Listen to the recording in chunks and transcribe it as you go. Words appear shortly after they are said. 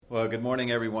Well, good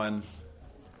morning, everyone.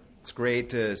 It's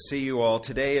great to see you all.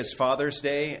 Today is Father's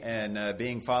Day, and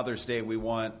being Father's Day, we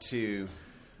want to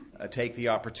take the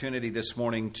opportunity this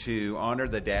morning to honor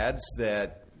the dads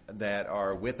that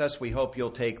are with us. We hope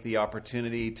you'll take the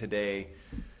opportunity today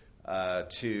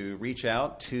to reach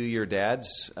out to your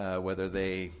dads, whether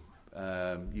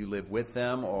you live with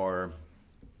them or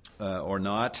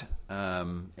not,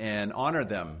 and honor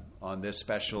them on this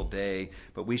special day.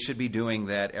 But we should be doing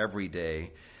that every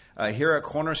day. Here at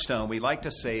Cornerstone, we like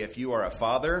to say, if you are a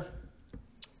father,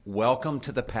 welcome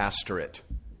to the pastorate.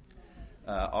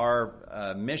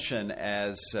 Our mission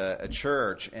as a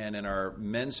church and in our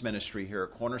men's ministry here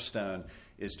at Cornerstone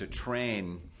is to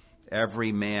train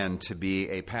every man to be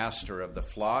a pastor of the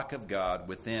flock of God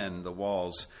within the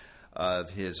walls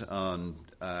of his own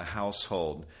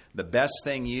household. The best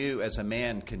thing you as a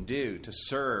man can do to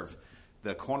serve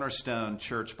the Cornerstone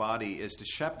church body is to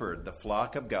shepherd the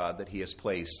flock of God that he has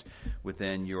placed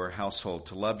within your household,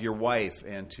 to love your wife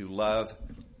and to love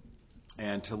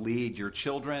and to lead your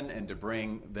children and to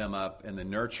bring them up in the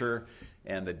nurture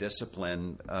and the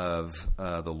discipline of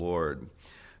the Lord.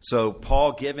 So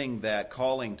Paul giving that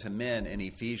calling to men in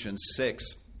Ephesians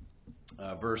 6,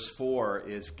 verse 4,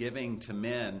 is giving to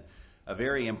men a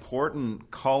very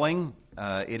important calling.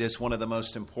 It is one of the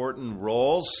most important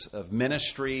roles of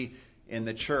ministry in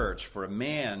the church, for a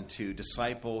man to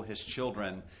disciple his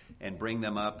children and bring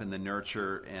them up in the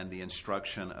nurture and the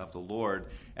instruction of the Lord.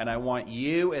 And I want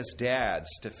you as dads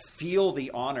to feel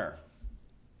the honor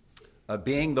of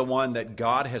being the one that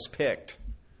God has picked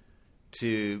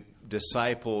to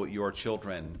disciple your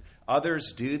children.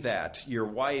 Others do that. Your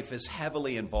wife is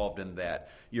heavily involved in that.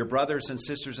 Your brothers and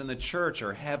sisters in the church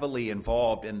are heavily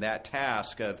involved in that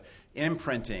task of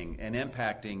imprinting and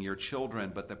impacting your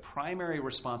children. But the primary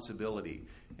responsibility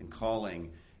and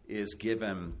calling is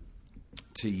given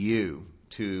to you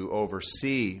to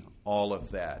oversee all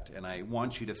of that. And I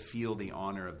want you to feel the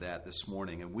honor of that this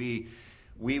morning. And we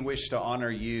wish to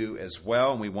honor you as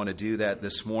well, and we want to do that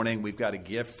this morning. We've got a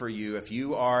gift for you. If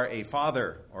you are a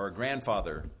father or a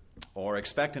grandfather or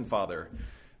expectant father,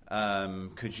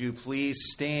 could you please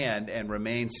stand and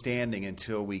remain standing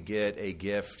until we get a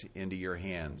gift into your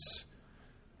hands?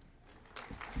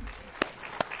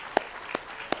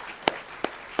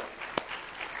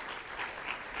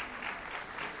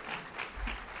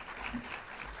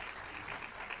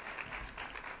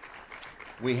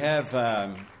 We have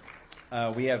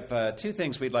two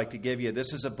things we'd like to give you.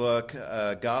 This is a book,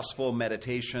 Gospel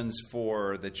Meditations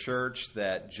for the Church,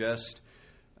 that just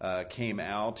came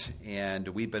out, and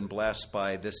we've been blessed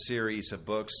by this series of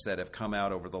books that have come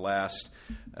out over the last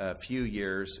few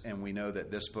years, and we know that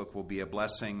this book will be a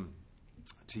blessing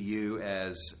to you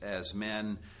as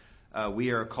men.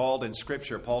 We are called in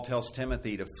Scripture, Paul tells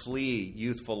Timothy, to flee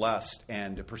youthful lust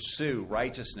and to pursue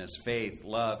righteousness, faith,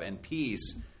 love, and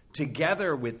peace,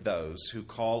 together with those who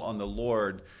call on the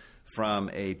Lord from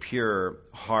a pure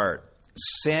heart.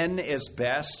 Sin is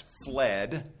best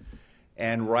fled,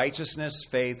 and righteousness,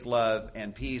 faith, love,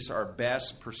 and peace are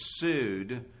best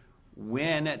pursued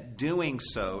when doing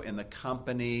so in the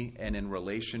company and in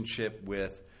relationship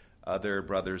with other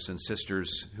brothers and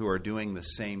sisters who are doing the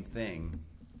same thing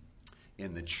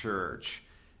in the church.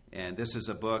 And this is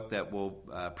a book that will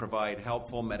provide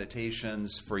helpful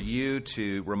meditations for you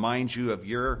to remind you of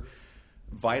your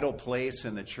vital place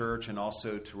in the church, and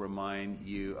also to remind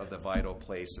you of the vital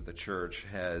place that the church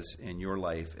has in your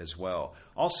life as well.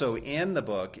 Also in the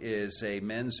book is a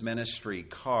men's ministry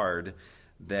card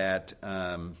that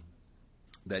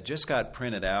just got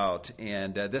printed out,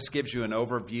 and this gives you an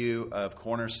overview of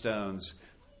Cornerstone's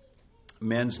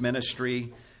men's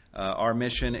ministry. Our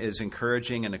mission is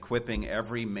encouraging and equipping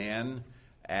every man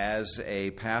as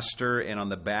a pastor, and on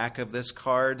the back of this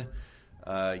card,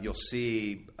 you'll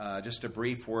see just a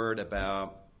brief word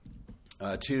about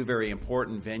two very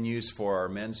important venues for our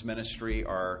men's ministry.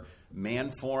 Our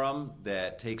Man Forum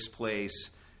that takes place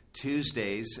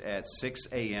Tuesdays at 6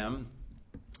 a.m.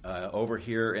 Over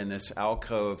here in this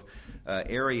alcove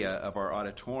area of our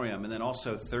auditorium, and then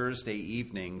also Thursday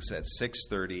evenings at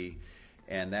 6:30,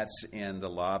 and that's in the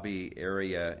lobby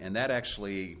area, and that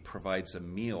actually provides a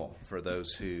meal for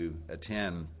those who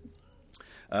attend.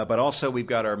 But also we've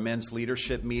got our men's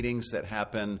leadership meetings that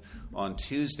happen on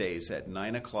Tuesdays at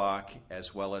 9 o'clock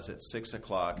as well as at 6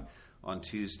 o'clock on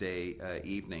Tuesday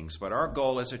evenings. But our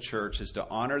goal as a church is to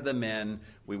honor the men.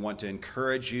 We want to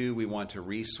encourage you. We want to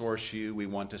resource you. We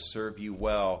want to serve you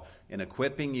well in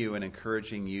equipping you and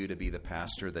encouraging you to be the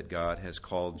pastor that God has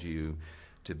called you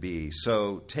to be.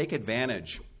 So take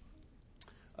advantage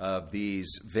of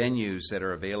these venues that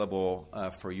are available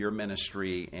for your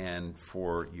ministry and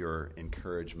for your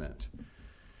encouragement.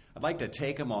 I'd like to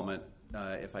take a moment,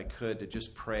 if I could, to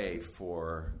just pray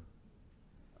for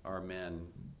our men.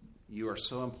 You are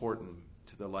so important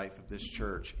to the life of this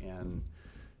church, and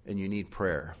you need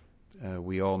prayer.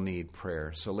 We all need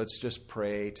prayer. So let's just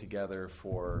pray together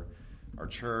for our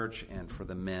church and for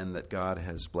the men that God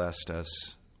has blessed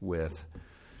us with.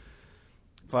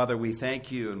 Father, we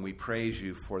thank you and we praise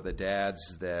you for the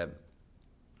dads that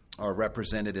are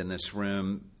represented in this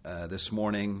room this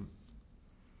morning.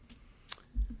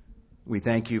 We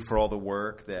thank you for all the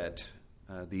work that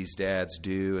these dads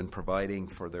do in providing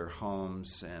for their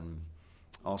homes and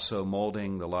also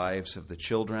molding the lives of the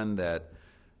children that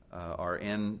are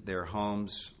in their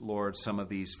homes. Lord, some of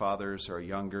these fathers are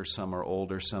younger, some are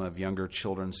older, some have younger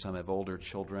children, some have older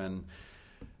children.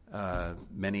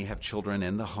 Many have children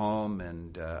in the home,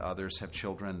 and others have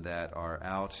children that are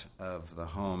out of the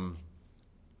home.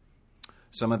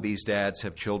 Some of these dads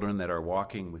have children that are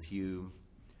walking with you,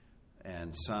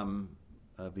 and some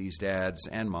of these dads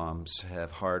and moms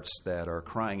have hearts that are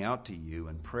crying out to you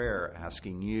in prayer,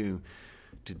 asking you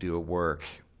to do a work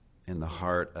in the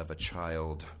heart of a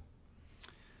child.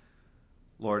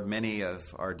 Lord, many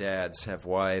of our dads have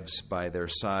wives by their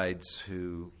sides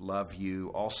who love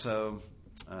you also.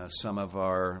 Some of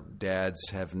our dads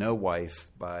have no wife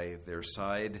by their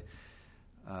side,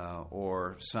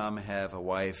 or some have a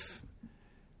wife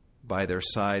by their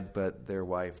side, but their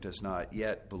wife does not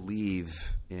yet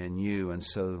believe in you. And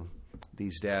so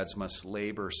these dads must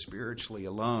labor spiritually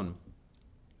alone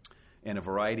in a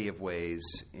variety of ways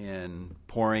in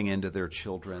pouring into their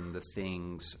children the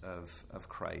things of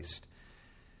Christ.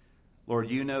 Lord,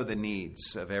 you know the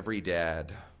needs of every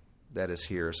dad that is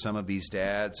here. Some of these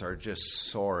dads are just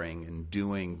soaring and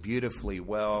doing beautifully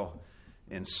well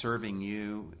in serving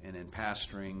you and in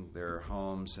pastoring their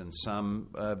homes. And some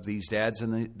of these dads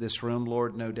in this room,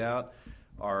 Lord, no doubt,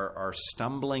 are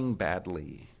stumbling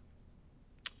badly.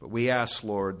 But we ask,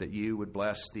 Lord, that you would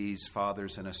bless these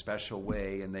fathers in a special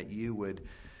way and that you would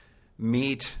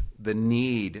meet the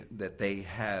need that they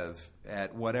have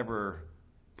at whatever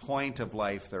point of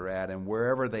life they're at and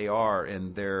wherever they are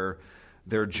in their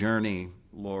journey,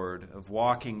 Lord, of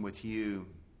walking with you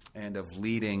and of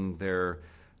leading their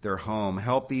home.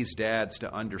 Help these dads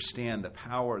to understand the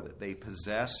power that they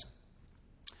possess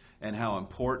and how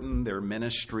important their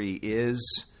ministry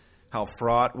is, how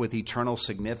fraught with eternal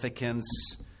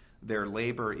significance their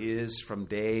labor is from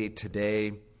day to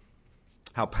day,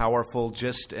 how powerful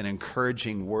just an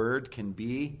encouraging word can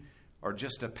be, or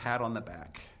just a pat on the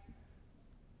back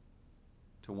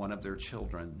to one of their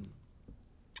children.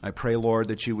 I pray, Lord,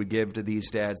 that you would give to these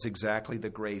dads exactly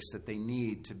the grace that they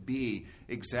need to be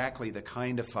exactly the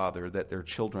kind of father that their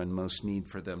children most need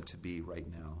for them to be right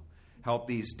now. Help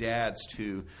these dads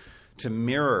to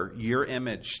mirror your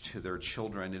image to their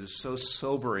children. It is so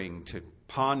sobering to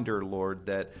ponder, Lord,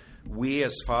 that we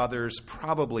as fathers,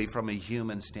 probably from a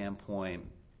human standpoint,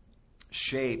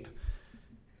 shape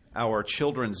our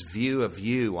children's view of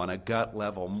you on a gut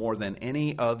level more than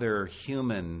any other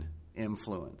human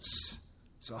influence.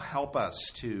 So help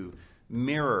us to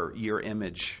mirror your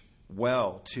image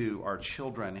well to our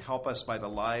children. Help us by the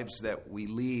lives that we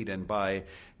lead and by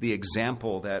the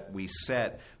example that we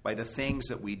set, by the things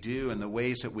that we do and the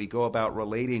ways that we go about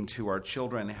relating to our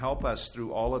children. Help us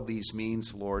through all of these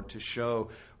means, Lord, to show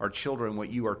our children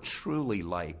what you are truly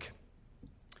like,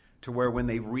 to where when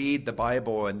they read the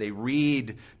Bible and they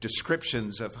read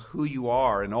descriptions of who you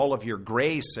are and all of your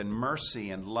grace and mercy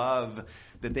and love,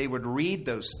 that they would read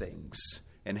those things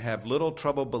and have little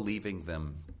trouble believing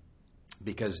them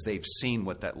because they've seen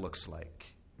what that looks like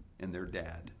in their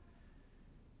dad.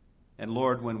 And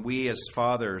Lord, when we as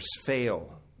fathers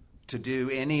fail to do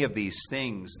any of these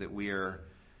things that we are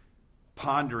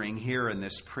pondering here in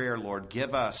this prayer, Lord,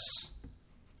 give us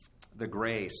the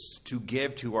grace to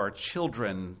give to our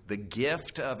children the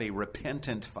gift of a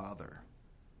repentant father.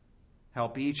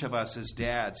 Help each of us as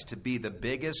dads to be the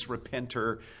biggest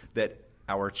repenter that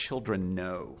our children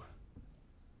know.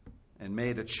 And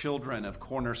may the children of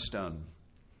Cornerstone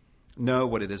know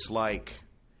what it is like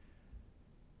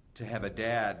to have a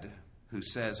dad who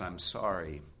says, I'm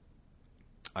sorry,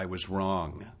 I was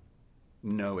wrong,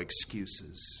 no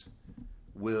excuses.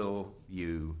 Will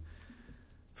you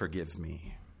forgive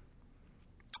me?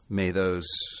 May those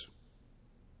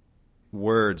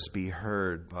words be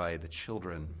heard by the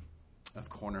children of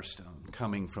Cornerstone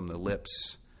coming from the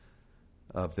lips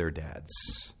of their dads.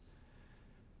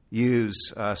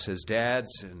 Use us as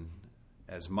dads and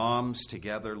as moms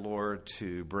together, Lord,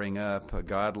 to bring up a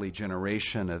godly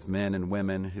generation of men and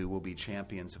women who will be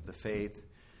champions of the faith.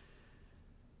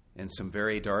 in some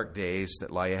very dark days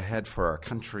that lie ahead for our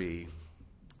country.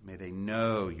 May they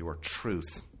know your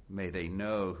truth. May they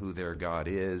know who their God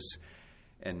is,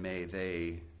 and may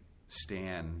they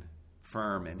stand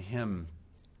firm in him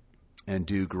and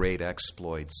do great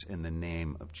exploits in the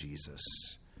name of Jesus.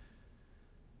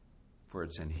 For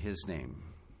it's in his name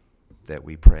that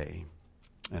we pray.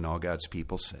 And all God's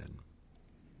people said,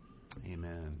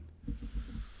 amen.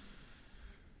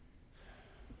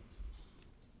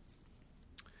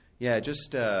 Yeah,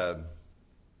 just a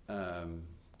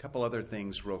couple other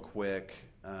things real quick.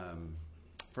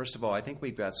 First of all, I think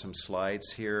we've got some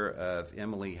slides here of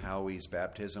Emily Howie's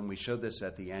baptism. We showed this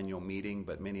at the annual meeting,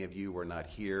 but many of you were not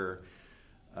here.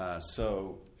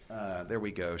 So there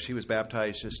we go. She was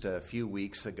baptized just a few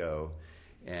weeks ago,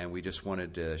 and we just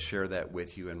wanted to share that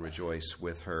with you and rejoice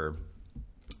with her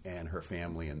and her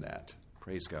family in that.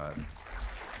 Praise God.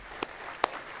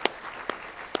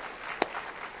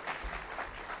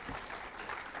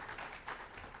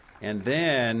 And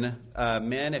then,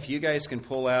 men, if you guys can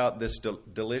pull out this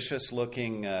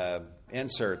delicious-looking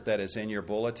insert that is in your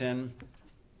bulletin,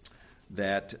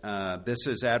 that this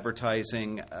is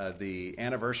advertising the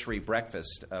anniversary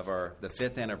breakfast of the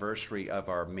 5th anniversary of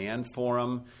our Man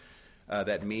Forum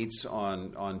that meets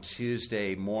on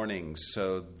Tuesday mornings.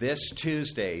 So this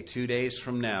Tuesday, 2 days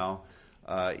from now,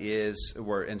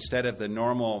 we're instead of the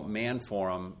normal Man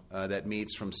Forum that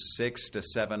meets from 6 to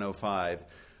 7:05.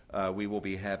 We will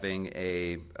be having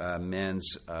a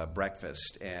men's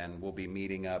breakfast, and we'll be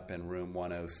meeting up in room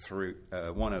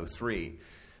 103.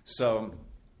 So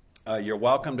you're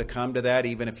welcome to come to that,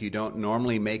 even if you don't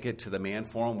normally make it to the Man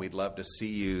Forum. We'd love to see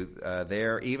you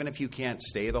there. Even if you can't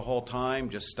stay the whole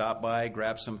time, just stop by,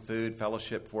 grab some food,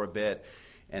 fellowship for a bit,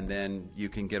 and then you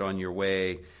can get on your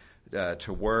way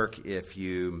to work if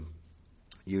you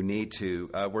need to.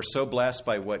 We're so blessed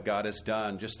by what God has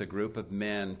done. Just a group of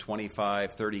men,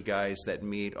 25, 30 guys that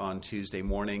meet on Tuesday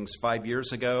mornings. 5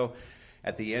 years ago,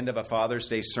 at the end of a Father's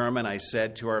Day sermon, I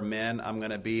said to our men, I'm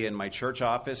going to be in my church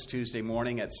office Tuesday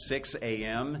morning at 6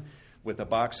 a.m. with a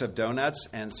box of donuts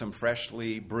and some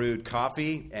freshly brewed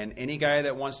coffee. And any guy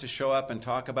that wants to show up and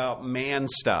talk about man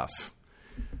stuff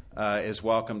is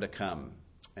welcome to come.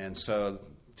 And so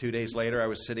 2 days later, I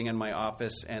was sitting in my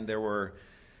office, and there were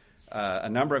a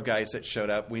number of guys that showed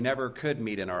up. We never could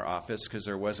meet in our office because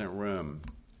there wasn't room.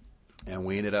 And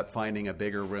we ended up finding a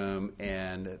bigger room,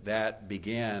 and that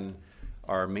began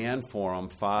our Man Forum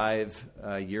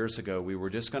 5 years ago. We were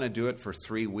just going to do it for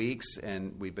 3 weeks,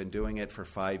 and we've been doing it for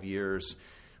 5 years.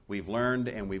 We've learned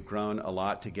and we've grown a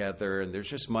lot together, and there's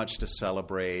just much to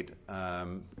celebrate.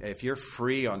 If you're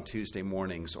free on Tuesday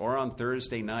mornings or on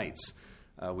Thursday nights,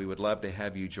 we would love to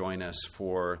have you join us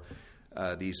for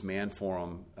these Man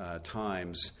Forum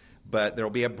times. But there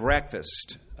will be a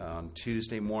breakfast on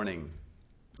Tuesday morning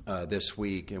this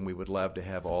week, and we would love to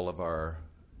have all of our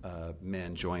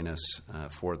men join us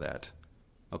for that.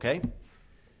 Okay?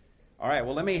 All right,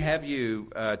 well, let me have you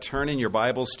turn in your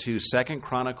Bibles to 2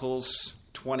 Chronicles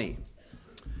 20.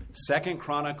 2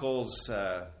 Chronicles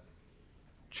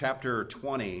chapter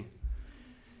 20.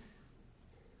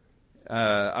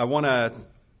 I want to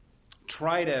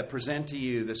try to present to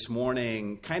you this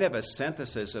morning kind of a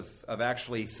synthesis of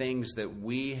actually things that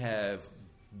we have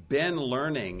been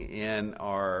learning in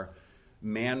our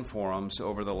Man Forums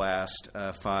over the last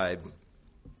 5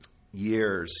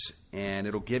 years. And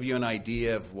it'll give you an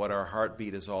idea of what our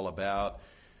heartbeat is all about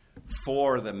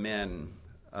for the men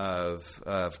of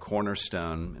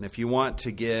Cornerstone. And if you want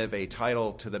to give a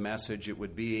title to the message, it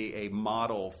would be A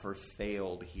Model for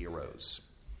Failed Heroes.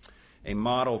 A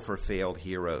model for failed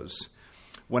heroes.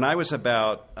 When I was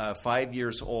about 5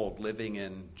 years old, living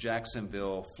in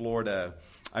Jacksonville, Florida,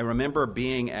 I remember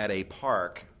being at a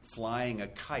park flying a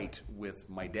kite with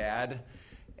my dad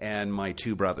and my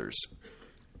 2 brothers.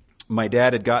 My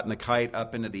dad had gotten the kite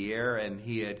up into the air, and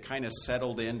he had kind of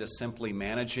settled into simply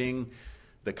managing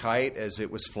the kite as it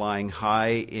was flying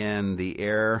high in the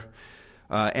air.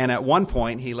 And at one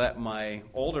point, he let my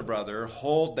older brother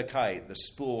hold the kite, the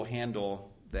spool handle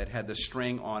that had the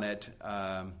string on it,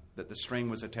 that the string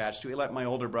was attached to. He let my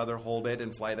older brother hold it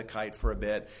and fly the kite for a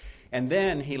bit. And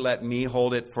then he let me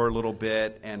hold it for a little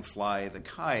bit and fly the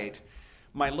kite.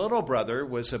 My little brother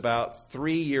was about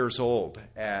 3 years old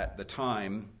at the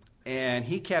time, and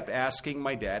he kept asking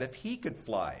my dad if he could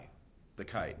fly the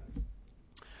kite.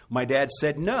 My dad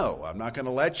said, no, I'm not going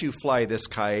to let you fly this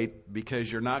kite because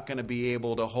you're not going to be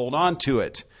able to hold on to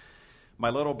it. My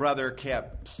little brother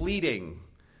kept pleading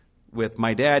with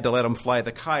my dad to let him fly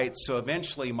the kite, so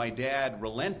eventually my dad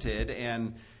relented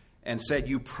and said,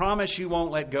 you promise you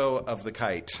won't let go of the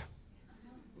kite?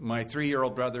 My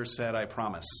 3-year-old brother said, I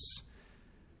promise.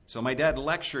 So my dad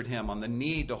lectured him on the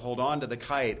need to hold on to the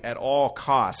kite at all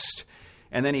cost.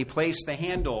 And then he placed the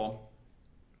handle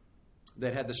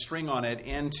that had the string on it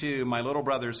into my little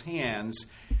brother's hands.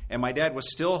 And my dad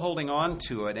was still holding on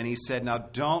to it. And he said, now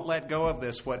don't let go of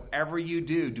this. Whatever you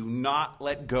do, do not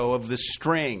let go of the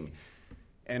string.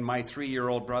 And my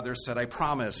 3-year-old brother said, I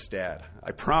promise, Dad.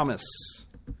 I promise.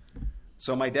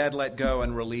 So my dad let go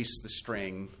and released the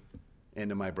string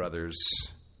into my brother's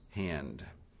hand.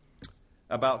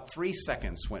 About 3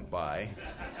 seconds went by.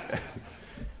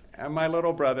 And my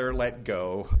little brother let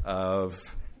go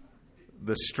of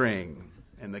the string.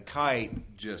 And the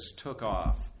kite just took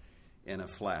off in a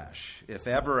flash. If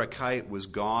ever a kite was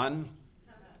gone,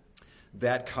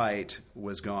 that kite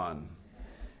was gone.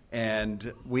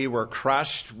 And we were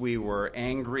crushed. We were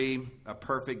angry. A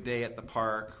perfect day at the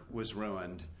park was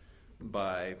ruined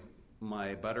by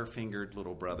my butterfingered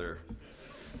little brother.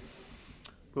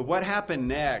 But what happened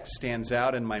next stands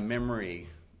out in my memory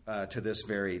to this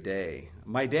very day.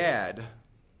 My dad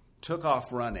took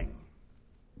off running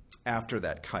after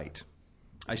that kite.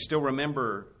 I still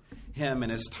remember him in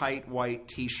his tight white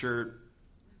T-shirt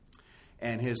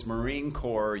and his Marine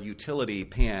Corps utility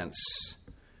pants.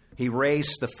 He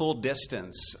raced the full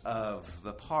distance of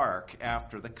the park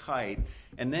after the kite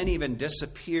and then even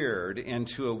disappeared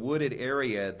into a wooded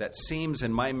area that seems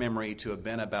in my memory to have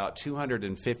been about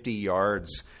 250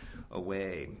 yards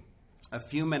away. A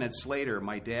few minutes later,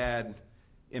 my dad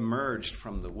emerged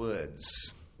from the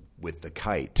woods with the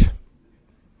kite.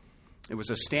 It was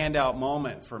a standout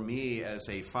moment for me as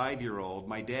a 5-year-old.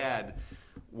 My dad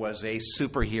was a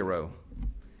superhero,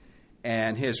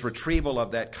 and his retrieval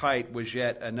of that kite was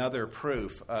yet another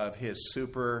proof of his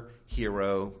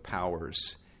superhero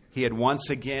powers. He had once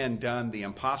again done the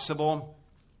impossible.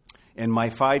 In my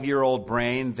 5-year-old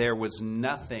brain, there was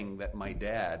nothing that my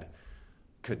dad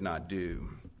could not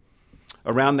do.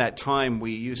 Around that time,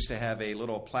 we used to have a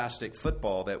little plastic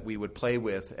football that we would play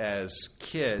with as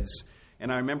kids.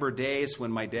 And I remember days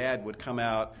when my dad would come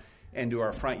out into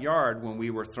our front yard when we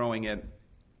were throwing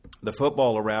the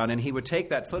football around, and he would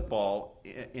take that football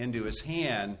into his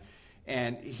hand,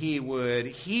 and he would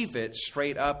heave it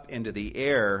straight up into the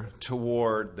air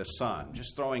toward the sun,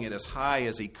 just throwing it as high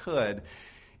as he could.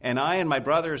 And I and my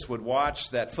brothers would watch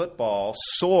that football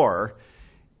soar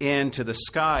into the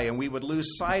sky, and we would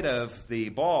lose sight of the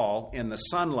ball in the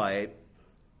sunlight.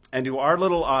 And to our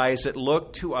little eyes, it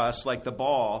looked to us like the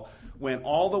ball went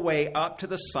all the way up to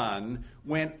the sun,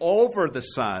 went over the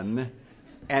sun,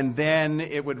 and then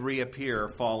it would reappear,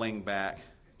 falling back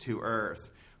to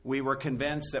earth. We were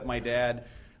convinced that my dad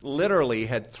literally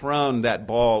had thrown that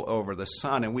ball over the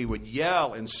sun, and we would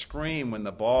yell and scream when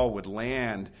the ball would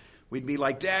land. We'd be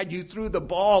like, Dad, you threw the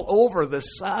ball over the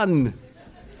sun.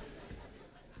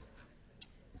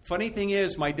 Funny thing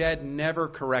is, my dad never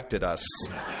corrected us.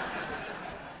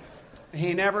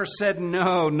 He never said,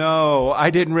 no,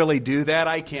 I didn't really do that.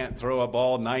 I can't throw a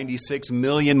ball 96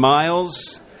 million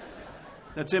miles.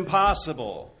 That's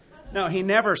impossible. No, he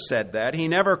never said that. He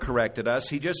never corrected us.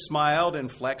 He just smiled and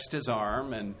flexed his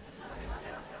arm and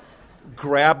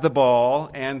grabbed the ball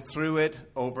and threw it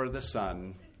over the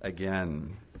sun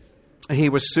again. He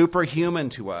was superhuman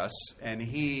to us, and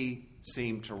he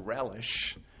seemed to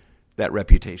relish that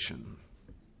reputation.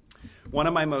 One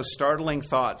of my most startling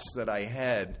thoughts that I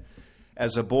had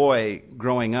as a boy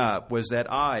growing up was that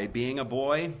I, being a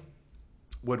boy,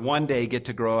 would one day get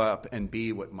to grow up and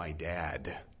be what my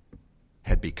dad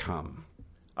had become.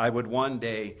 I would one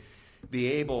day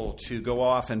be able to go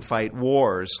off and fight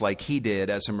wars like he did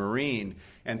as a Marine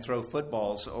and throw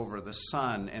footballs over the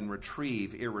sun and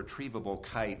retrieve irretrievable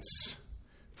kites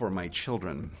for my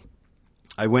children.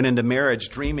 I went into marriage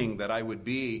dreaming that I would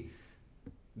be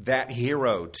that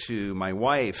hero to my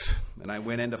wife, and I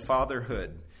went into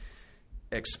fatherhood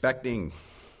expecting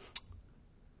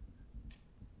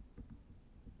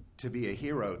to be a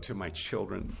hero to my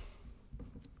children.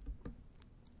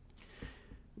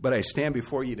 But I stand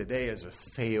before you today as a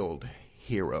failed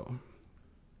hero.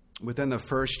 Within the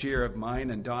first year of mine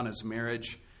and Donna's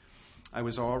marriage, I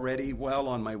was already well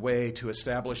on my way to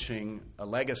establishing a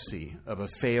legacy of a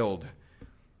failed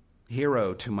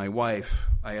hero to my wife.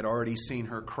 I had already seen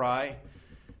her cry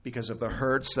because of the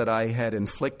hurts that I had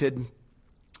inflicted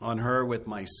on her with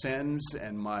my sins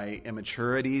and my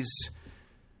immaturities.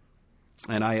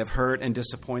 And I have hurt and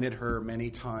disappointed her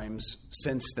many times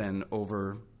since then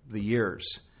over the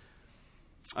years.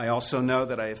 I also know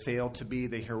that I have failed to be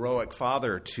the heroic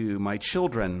father to my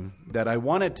children that I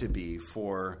wanted to be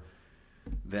for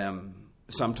them.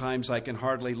 Sometimes I can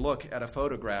hardly look at a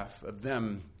photograph of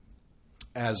them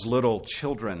as little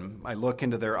children. I look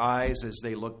into their eyes as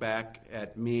they look back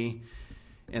at me,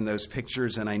 in those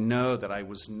pictures, and I know that I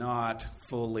was not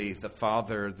fully the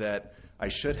father that I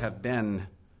should have been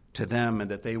to them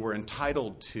and that they were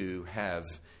entitled to have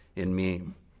in me.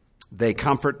 They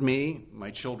comfort me.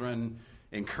 My children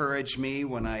encourage me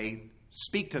when I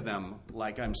speak to them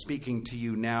like I'm speaking to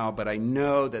you now, but I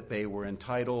know that they were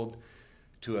entitled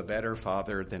to a better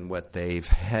father than what they've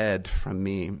had from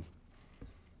me.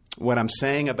 What I'm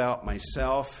saying about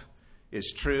myself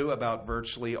is true about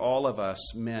virtually all of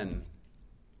us men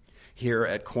here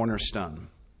at Cornerstone.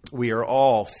 We are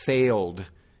all failed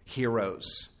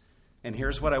heroes. And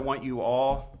here's what I want you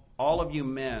all of you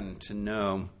men to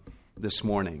know this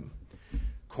morning.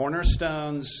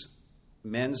 Cornerstone's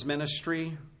men's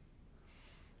ministry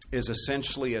is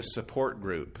essentially a support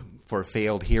group for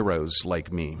failed heroes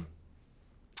like me.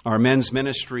 Our men's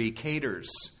ministry caters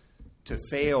to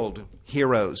failed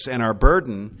heroes, and our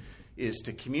burden is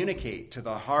to communicate to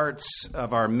the hearts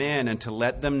of our men and to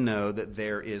let them know that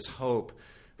there is hope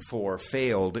for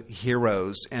failed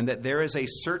heroes and that there is a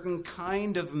certain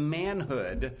kind of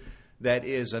manhood that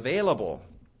is available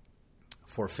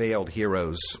for failed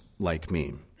heroes like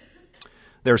me.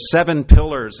 There are 7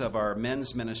 pillars of our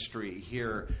men's ministry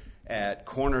here at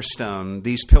Cornerstone.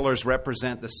 These pillars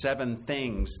represent the 7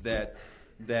 things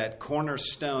that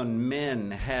Cornerstone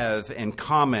men have in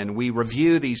common. We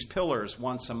review these pillars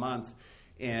once a month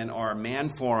in our Man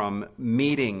Forum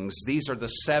meetings. These are the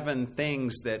 7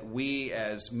 things that we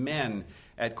as men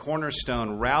at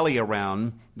Cornerstone rally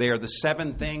around. They are the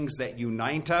 7 things that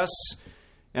unite us.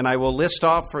 And I will list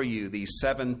off for you these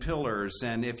 7 pillars.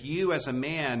 And if you as a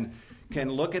man can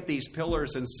look at these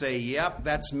pillars and say, yep,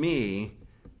 that's me,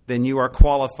 then you are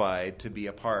qualified to be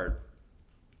a part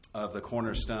of the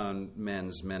Cornerstone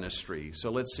men's ministry. So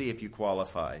let's see if you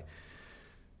qualify.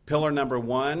 Pillar number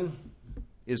 1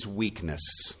 is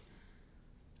weakness.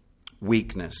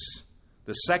 Weakness.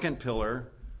 The second pillar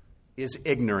is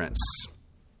ignorance.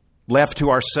 Left to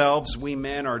ourselves, we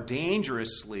men are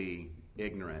dangerously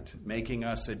ignorant, making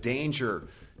us a danger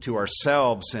to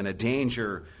ourselves and a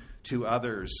danger to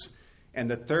others. And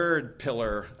the third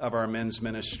pillar of our men's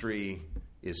ministry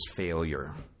is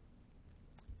failure.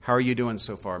 How are you doing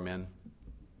so far, men?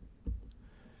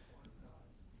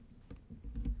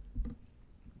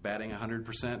 Batting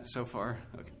 100% so far?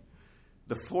 Okay.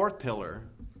 The fourth pillar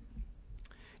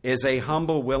is a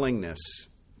humble willingness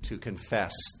to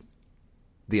confess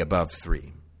the above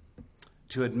 3.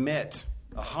 To admit,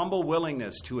 a humble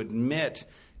willingness to admit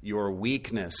your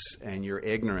weakness and your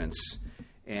ignorance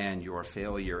and your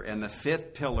failure. And the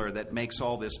fifth pillar that makes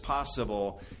all this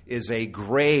possible is a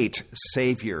great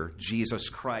Savior, Jesus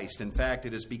Christ. In fact,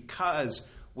 it is because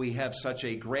we have such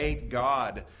a great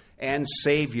God and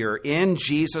Savior in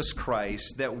Jesus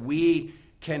Christ that we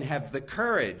can have the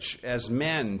courage as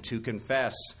men to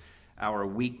confess our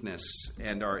weakness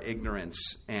and our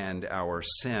ignorance and our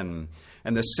sin.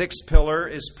 And the sixth pillar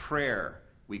is prayer.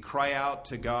 We cry out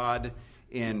to God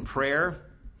in prayer,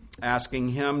 asking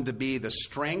Him to be the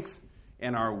strength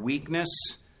in our weakness,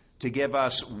 to give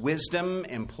us wisdom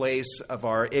in place of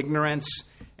our ignorance,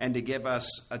 and to give us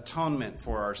atonement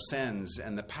for our sins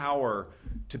and the power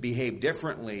to behave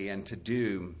differently and to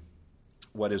do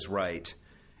what is right.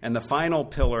 And the final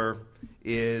pillar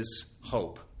is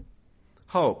hope.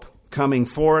 Hope, coming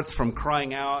forth from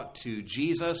crying out to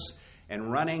Jesus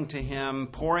and running to Him,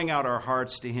 pouring out our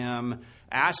hearts to Him,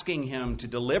 asking Him to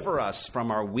deliver us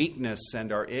from our weakness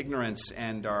and our ignorance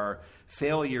and our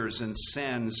failures and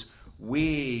sins.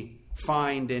 We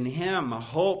find in Him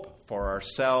hope for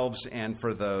ourselves and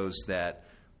for those that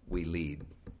we lead.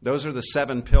 Those are the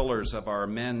 7 pillars of our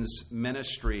men's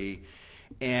ministry.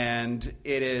 And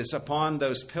it is upon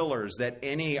those pillars that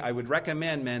I would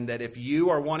recommend, men, that if you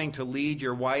are wanting to lead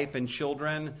your wife and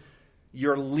children,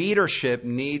 your leadership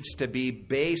needs to be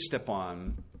based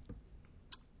upon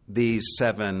these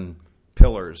 7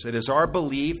 pillars. It is our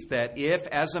belief that if,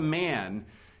 as a man,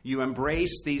 you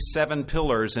embrace these 7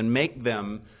 pillars and make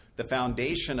them the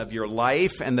foundation of your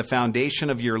life and the foundation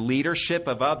of your leadership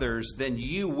of others, then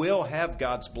you will have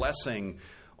God's blessing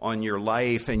on your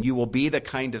life, and you will be the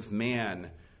kind of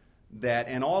man that,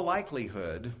 in all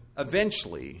likelihood,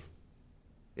 eventually,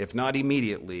 if not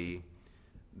immediately,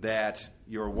 that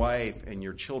your wife and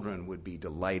your children would be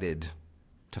delighted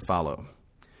to follow.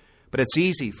 But it's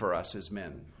easy for us as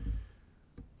men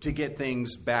to get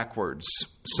things backwards.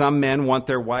 Some men want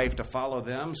their wife to follow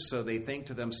them, so they think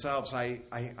to themselves, I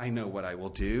know what I will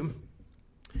do.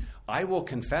 I will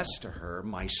confess to her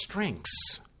my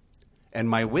strengths and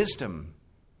my wisdom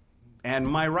and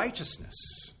my righteousness.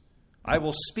 I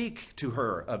will speak to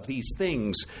her of these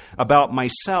things about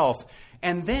myself,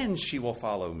 and then she will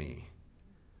follow me.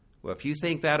 Well, if you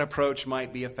think that approach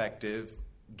might be effective,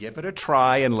 give it a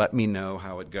try and let me know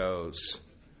how it goes.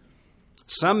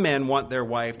 Some men want their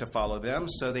wife to follow them,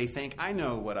 so they think, I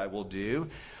know what I will do.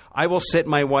 I will sit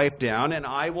my wife down and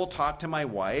I will talk to my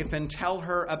wife and tell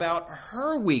her about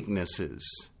her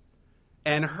weaknesses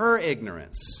and her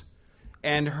ignorance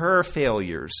and her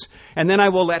failures. And then I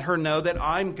will let her know that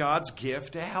I'm God's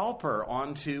gift to help her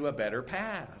onto a better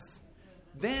path.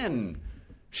 Then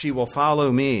she will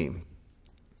follow me.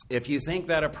 If you think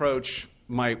that approach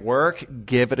might work,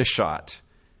 give it a shot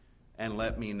and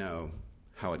let me know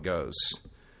how it goes.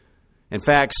 In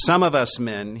fact, some of us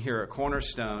men here at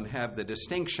Cornerstone have the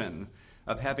distinction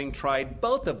of having tried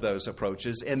both of those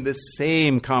approaches in the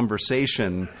same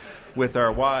conversation with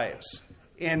our wives.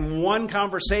 In one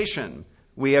conversation,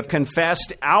 we have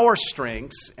confessed our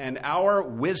strengths and our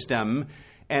wisdom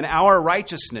and our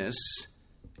righteousness,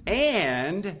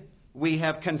 and we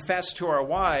have confessed to our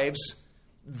wives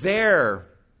their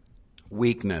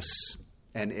weakness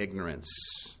and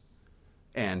ignorance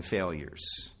and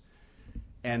failures.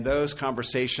 And those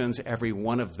conversations, every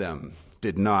one of them,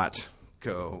 did not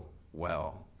go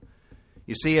well.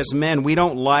 You see, as men, we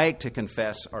don't like to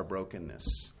confess our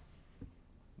brokenness.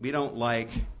 We don't like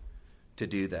to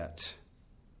do that.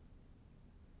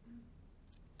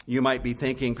 You might be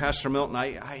thinking, Pastor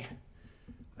Milton,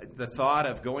 the thought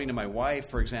of going to my wife,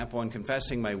 for example, and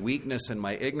confessing my weakness and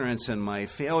my ignorance and my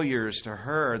failures to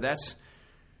her,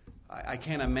 I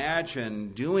can't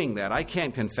imagine doing that. I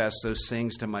can't confess those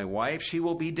things to my wife. She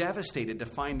will be devastated to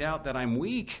find out that I'm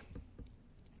weak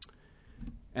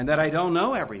and that I don't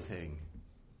know everything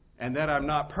and that I'm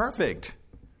not perfect.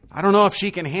 I don't know if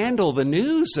she can handle the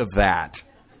news of that.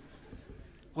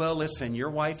 Well, listen, your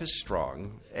wife is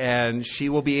strong and she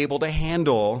will be able to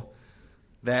handle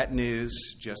that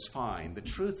news just fine. The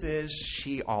truth is,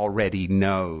 she already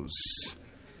knows.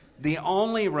 The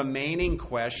only remaining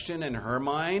question in her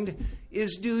mind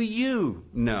is, do you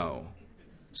know?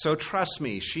 So trust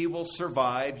me, she will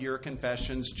survive your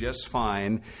confessions just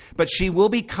fine, but she will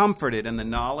be comforted in the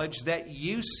knowledge that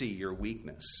you see your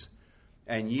weakness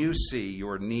and you see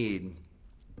your need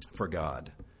for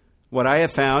God. What I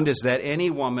have found is that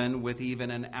any woman with even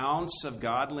an ounce of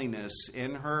godliness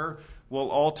in her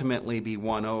will ultimately be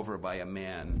won over by a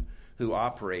man who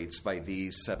operates by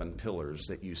these 7 pillars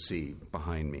that you see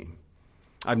behind me.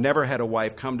 I've never had a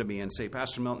wife come to me and say,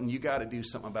 Pastor Milton, you got to do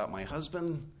something about my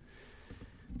husband.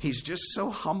 He's just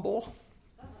so humble.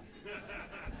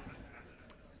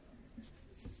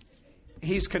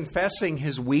 He's confessing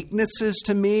his weaknesses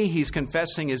to me. He's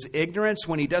confessing his ignorance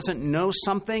when he doesn't know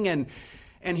something, and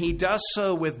he does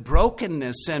so with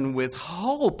brokenness and with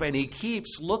hope, and he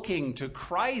keeps looking to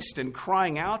Christ and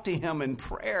crying out to him in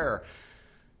prayer.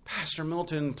 Pastor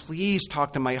Milton, please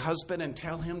talk to my husband and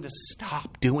tell him to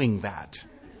stop doing that.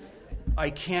 I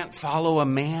can't follow a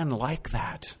man like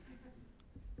that.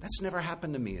 That's never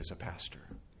happened to me as a pastor.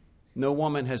 No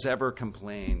woman has ever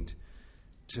complained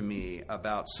to me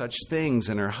about such things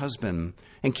in her husband.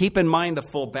 And keep in mind the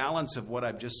full balance of what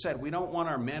I've just said. We don't want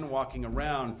our men walking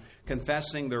around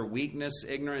confessing their weakness,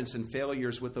 ignorance, and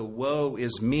failures with a woe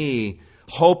is me,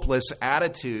 hopeless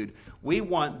attitude. We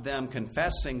want them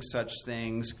confessing such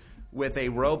things with a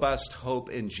robust hope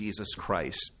in Jesus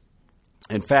Christ.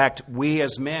 In fact, we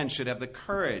as men should have the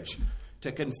courage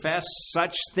to confess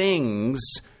such things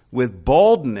with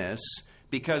boldness,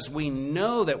 because we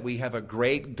know that we have a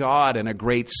great God and a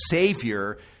great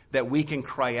Savior that we can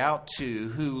cry out to,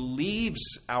 who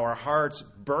leaves our hearts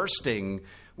bursting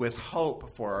with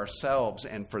hope for ourselves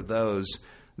and for those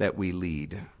that we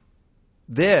lead.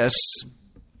 This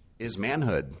is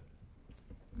manhood.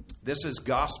 This is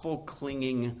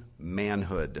gospel-clinging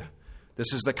manhood.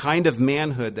 This is the kind of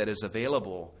manhood that is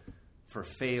available for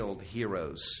failed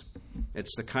heroes.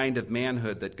 It's the kind of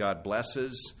manhood that God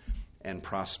blesses and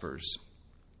prospers.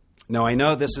 Now, I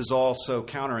know this is all so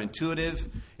counterintuitive.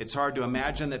 It's hard to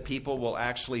imagine that people will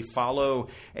actually follow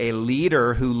a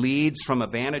leader who leads from a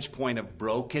vantage point of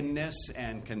brokenness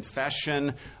and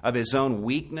confession of his own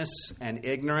weakness and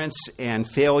ignorance and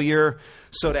failure.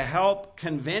 So to help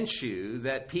convince you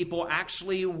that people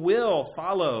actually will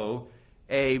follow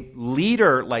a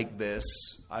leader like this,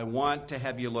 I want to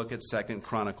have you look at 2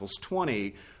 Chronicles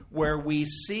 20, where we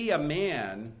see a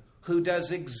man who does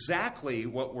exactly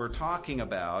what we're talking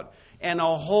about, and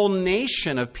a whole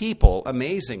nation of people,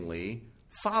 amazingly,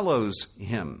 follows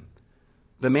him.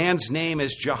 The man's name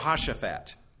is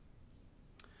Jehoshaphat.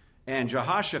 And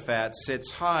Jehoshaphat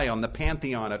sits high on the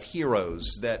pantheon of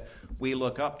heroes that we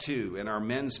look up to in our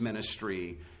men's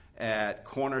ministry at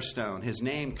Cornerstone. His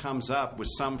name comes up with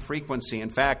some frequency. In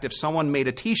fact, if someone made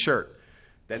a t-shirt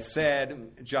that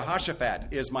said, Jehoshaphat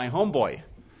is my homeboy,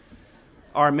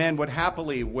 our men would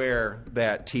happily wear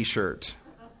that t-shirt.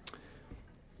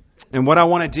 And what I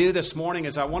want to do this morning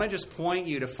is I want to just point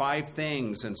you to 5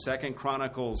 things in 2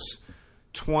 Chronicles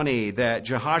 20 that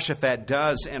Jehoshaphat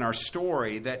does in our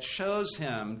story that shows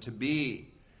him to be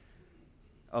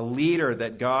a leader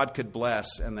that God could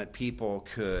bless and that people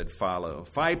could follow.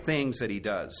 5 things that he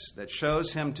does that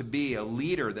shows him to be a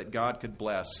leader that God could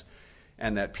bless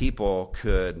and that people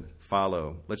could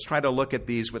follow. Let's try to look at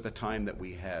these with the time that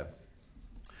we have.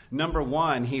 Number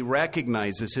 1, he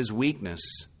recognizes his weakness,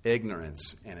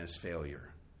 ignorance, and his failure.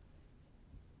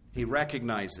 He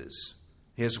recognizes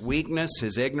his weakness,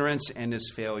 his ignorance, and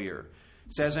his failure.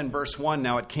 It says in verse 1,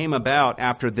 "Now it came about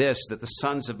after this that the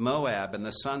sons of Moab and the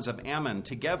sons of Ammon,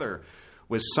 together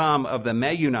with some of the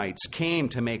Meunites, came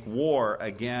to make war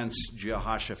against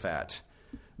Jehoshaphat.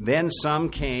 Then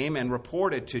some came and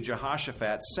reported to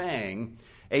Jehoshaphat, saying,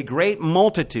 'A great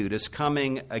multitude is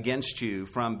coming against you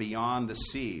from beyond the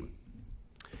sea,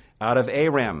 out of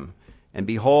Aram. And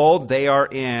behold, they are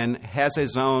in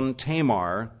Hazazon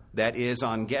Tamar, that is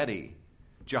on Gedi.'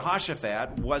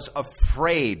 Jehoshaphat was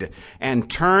afraid and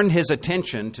turned his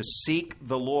attention to seek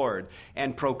the Lord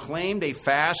and proclaimed a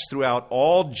fast throughout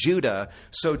all Judah.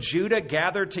 So Judah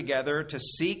gathered together to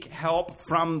seek help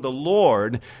from the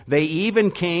Lord. They even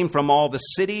came from all the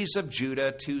cities of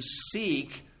Judah to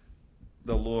seek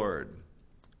the Lord."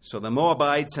 So the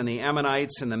Moabites and the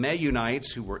Ammonites and the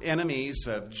Meunites, who were enemies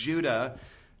of Judah,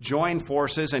 joined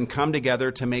forces and come together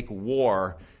to make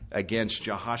war against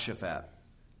Jehoshaphat.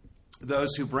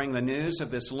 Those who bring the news of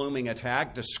this looming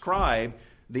attack describe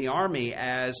the army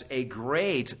as a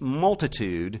great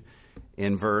multitude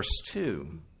in verse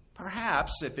 2.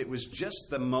 Perhaps if it was just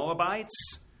the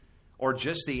Moabites or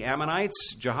just the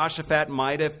Ammonites, Jehoshaphat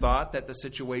might have thought that the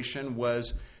situation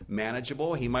was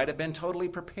manageable. He might have been totally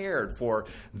prepared for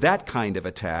that kind of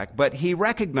attack. But he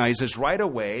recognizes right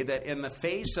away that in the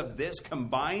face of this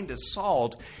combined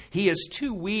assault, he is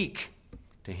too weak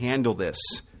to handle this.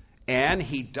 And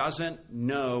he doesn't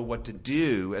know what to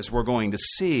do, as we're going to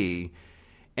see.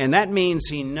 And that means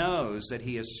he knows that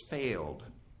he has failed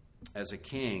as a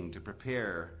king to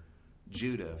prepare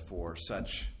Judah for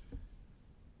such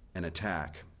an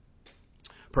attack.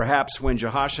 Perhaps when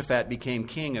Jehoshaphat became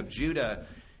king of Judah,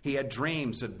 he had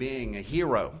dreams of being a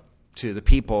hero to the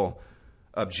people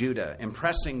of Judah,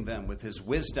 impressing them with his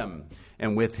wisdom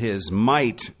and with his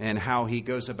might and how he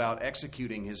goes about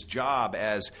executing his job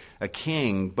as a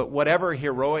king. But whatever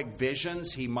heroic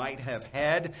visions he might have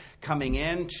had coming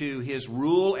into his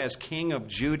rule as king of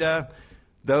Judah,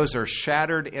 those are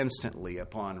shattered instantly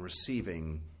upon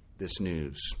receiving this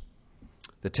news.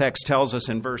 The text tells us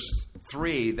in verse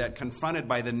 3 that confronted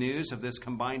by the news of this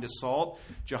combined assault,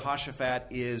 Jehoshaphat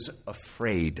is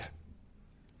afraid.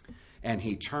 And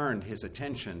he turned his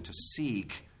attention to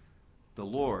seek the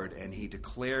Lord, and he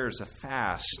declares a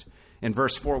fast. In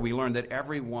verse 4, we learn that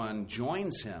everyone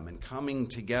joins him in coming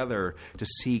together to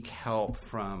seek help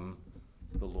from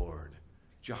the Lord.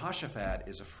 Jehoshaphat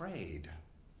is afraid,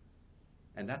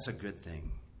 and that's a good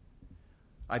thing.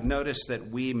 I've noticed that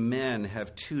we men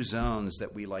have 2 zones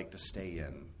that we like to stay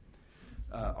in.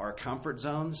 Our comfort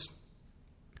zones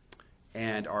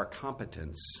and our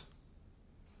competence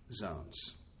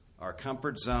zones. Our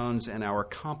comfort zones and our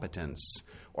competence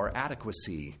or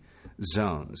adequacy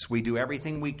zones. We do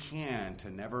everything we can to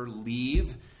never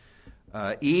leave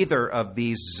either of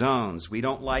these zones. We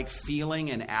don't like feeling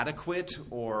inadequate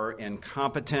or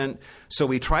incompetent, so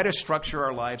we try to structure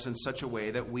our lives in such a way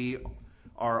that we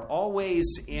are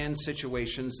always in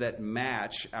situations that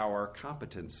match our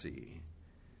competency.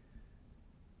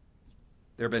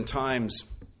 There have been times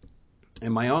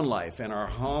in my own life, in our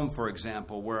home, for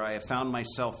example, where I have found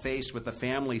myself faced with a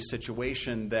family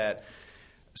situation that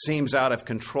seems out of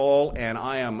control and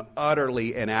I am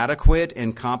utterly inadequate,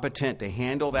 incompetent to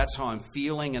handle. That's how I'm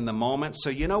feeling in the moment.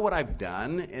 So you know what I've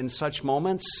done in such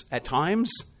moments at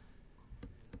times?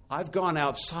 I've gone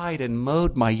outside and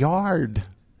mowed my yard.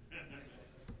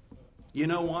 You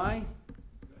know why?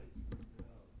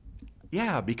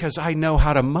 Yeah, because I know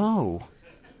how to mow.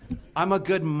 I'm a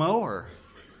good mower.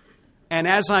 And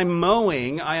as I'm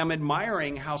mowing, I am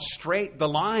admiring how straight the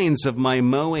lines of my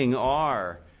mowing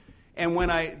are. And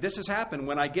this has happened,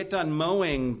 when I get done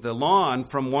mowing the lawn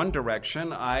from one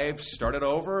direction, I've started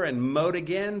over and mowed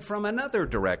again from another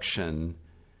direction,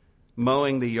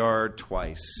 mowing the yard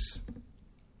twice.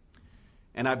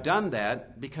 And I've done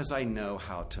that because I know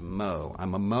how to mow.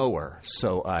 I'm a mower,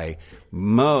 so I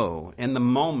mow. In the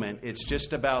moment, it's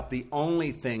just about the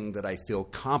only thing that I feel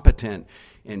competent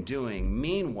in doing.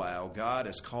 Meanwhile, God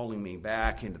is calling me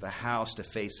back into the house to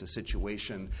face a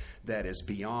situation that is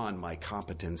beyond my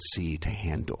competency to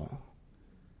handle.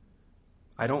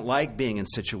 I don't like being in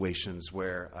situations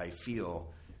where I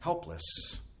feel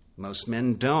helpless. Most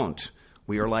men don't.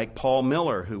 We are like Paul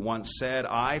Miller, who once said,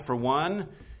 I, for one,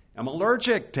 am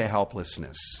allergic to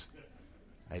helplessness.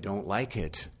 I don't like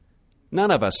it.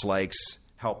 None of us likes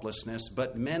helplessness,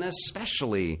 but men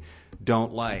especially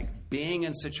don't like being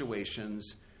in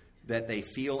situations that they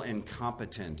feel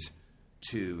incompetent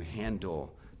to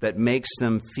handle, that makes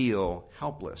them feel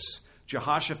helpless.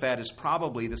 Jehoshaphat is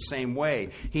probably the same way.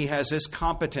 He has his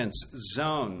competence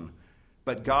zone,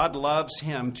 but God loves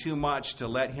him too much to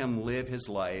let him live his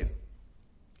life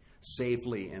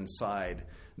safely inside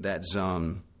that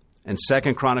zone. In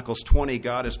 2 Chronicles 20,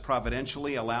 God is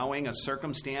providentially allowing a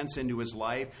circumstance into his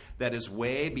life that is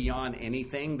way beyond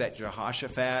anything that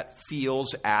Jehoshaphat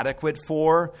feels adequate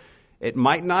for. It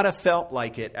might not have felt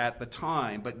like it at the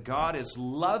time, but God is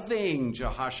loving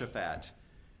Jehoshaphat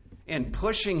and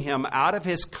pushing him out of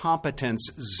his competence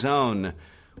zone,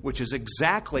 which is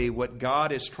exactly what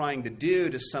God is trying to do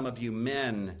to some of you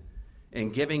men in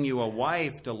giving you a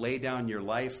wife to lay down your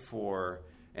life for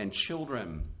and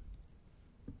children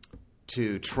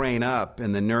to train up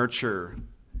in the nurture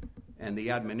and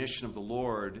the admonition of the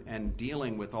Lord and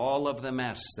dealing with all of the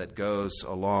mess that goes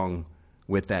along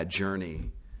with that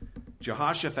journey.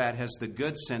 Jehoshaphat has the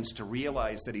good sense to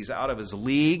realize that he's out of his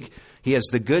league. He has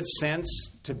the good sense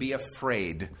to be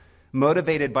afraid.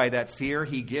 Motivated by that fear,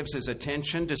 he gives his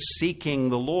attention to seeking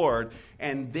the Lord.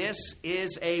 And this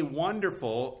is a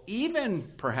wonderful,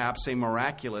 even perhaps a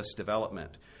miraculous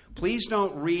development. Please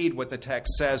don't read what the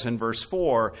text says in verse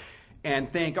 4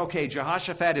 and think, okay,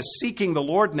 Jehoshaphat is seeking the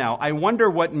Lord now. I wonder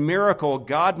what miracle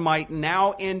God might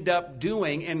now end up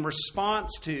doing in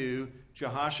response to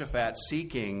Jehoshaphat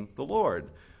seeking the Lord.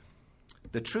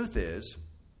 The truth is,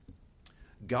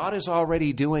 God is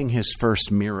already doing his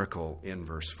first miracle in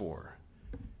verse 4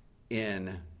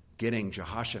 in getting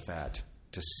Jehoshaphat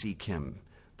to seek him.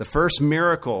 The first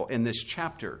miracle in this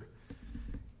chapter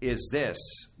is this: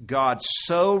 God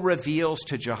so reveals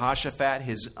to Jehoshaphat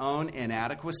his own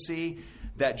inadequacy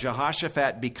that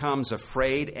Jehoshaphat becomes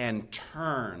afraid and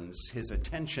turns his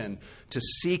attention to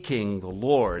seeking the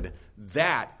Lord.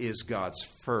 That is God's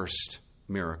first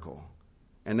miracle.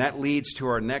 And that leads to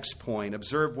our next point.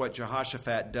 Observe what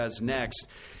Jehoshaphat does next.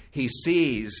 He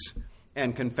sees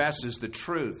and confesses the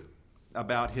truth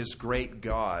about his great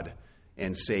God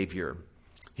and Savior.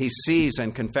 He sees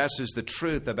and confesses the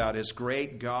truth about his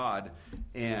great God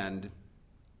and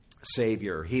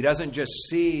Savior. He doesn't just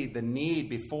see the need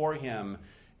before him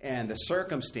and the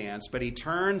circumstance, but he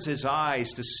turns his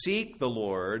eyes to seek the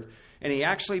Lord, and he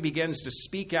actually begins to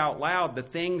speak out loud the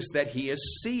things that he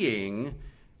is seeing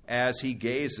as he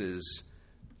gazes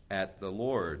at the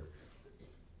Lord.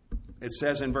 It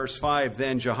says in verse 5,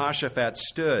 Then Jehoshaphat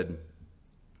stood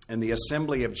in the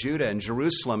assembly of Judah and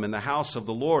Jerusalem in the house of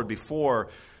the Lord before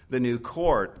the new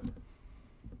court.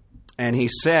 And he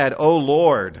said, O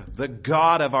Lord, the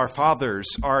God of our fathers,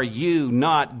 are you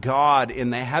not God in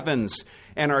the heavens?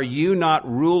 And are you not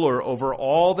ruler over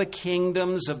all the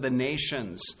kingdoms of the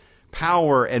nations?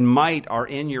 Power and might are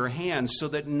in your hands, so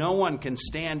that no one can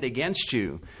stand against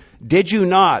you. Did you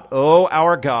not, O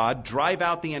our God, drive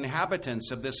out the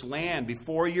inhabitants of this land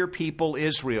before your people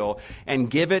Israel and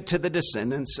give it to the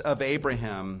descendants of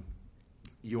Abraham,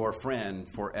 your friend,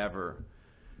 forever?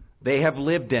 They have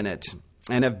lived in it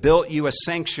and have built you a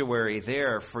sanctuary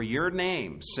there for your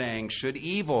name, saying, should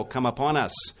evil come upon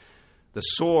us, the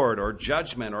sword or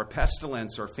judgment or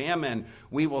pestilence or famine,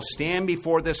 we will stand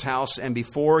before this house and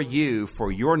before you, for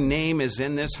your name is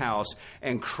in this house,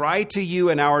 and cry to you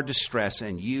in our distress,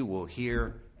 and you will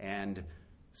hear and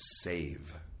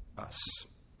save us.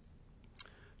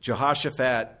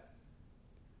 Jehoshaphat,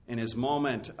 in his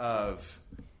moment of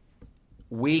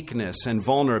weakness and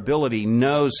vulnerability,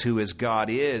 knows who his God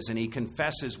is, and he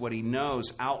confesses what he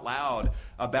knows out loud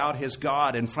about his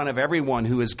God in front of everyone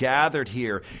who is gathered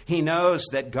here. He knows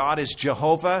that God is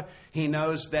Jehovah. He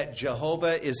knows that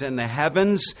Jehovah is in the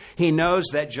heavens. He knows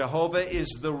that Jehovah is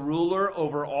the ruler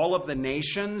over all of the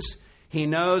nations. He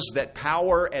knows that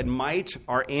power and might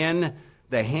are in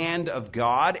the hand of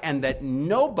God, and that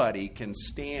nobody can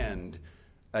stand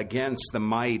against the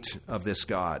might of this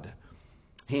God.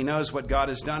 He knows what God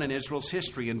has done in Israel's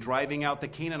history in driving out the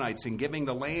Canaanites and giving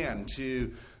the land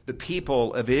to the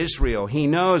people of Israel. He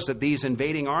knows that these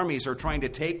invading armies are trying to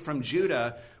take from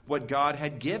Judah what God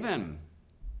had given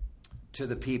to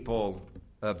the people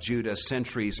of Judah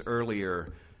centuries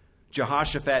earlier.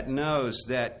 Jehoshaphat knows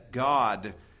that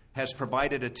God has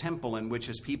provided a temple in which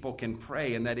his people can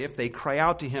pray, and that if they cry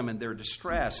out to him in their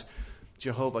distress,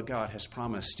 Jehovah God has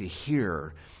promised to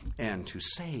hear and to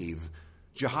save.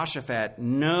 Jehoshaphat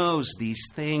knows these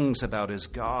things about his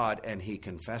God, and he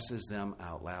confesses them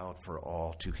out loud for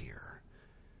all to hear.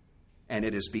 And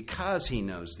it is because he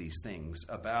knows these things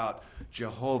about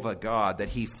Jehovah God that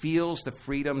he feels the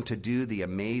freedom to do the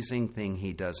amazing thing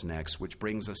he does next, which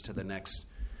brings us to the next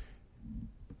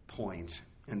point,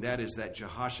 and that is that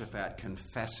Jehoshaphat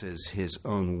confesses his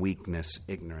own weakness,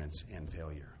 ignorance, and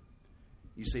failure.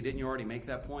 You say, didn't you already make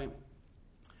that point?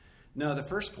 No, the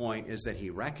first point is that he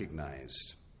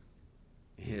recognized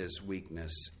his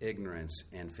weakness, ignorance,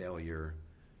 and failure.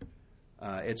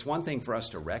 It's one thing for us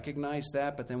to recognize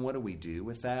that, but then what do we do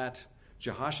with that?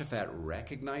 Jehoshaphat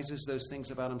recognizes those things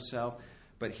about himself,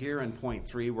 but here in point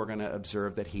 3, we're going to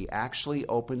observe that he actually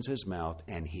opens his mouth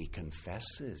and he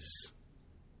confesses.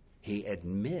 He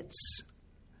admits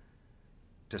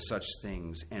to such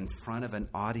things in front of an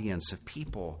audience of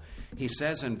people. He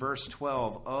says in verse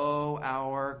 12, "O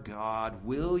our God,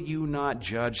 will you not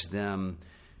judge them?"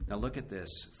 Now look at this.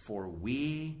 "For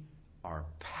we are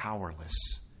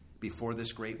powerless before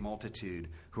this great multitude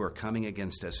who are coming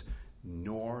against us,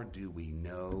 nor do we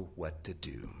know what to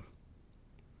do."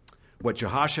 What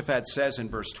Jehoshaphat says in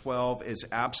verse 12 is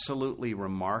absolutely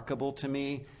remarkable to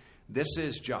me. This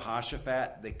is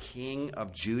Jehoshaphat, the king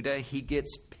of Judah. He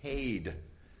gets paid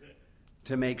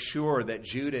to make sure that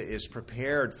Judah is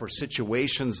prepared for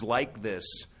situations like this.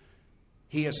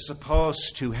 He is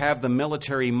supposed to have the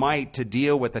military might to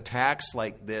deal with attacks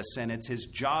like this, and it's his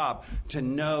job to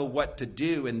know what to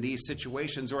do in these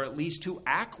situations, or at least to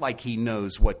act like he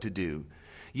knows what to do.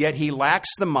 Yet he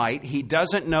lacks the might, he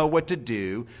doesn't know what to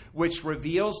do, which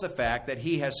reveals the fact that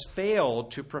he has failed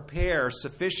to prepare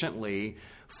sufficiently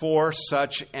for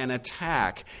such an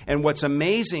attack. And what's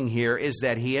amazing here is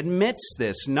that he admits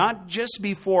this, not just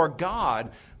before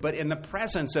God, but in the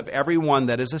presence of everyone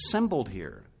that is assembled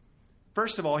here.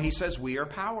 First of all, he says, we are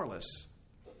powerless.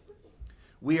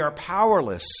 We are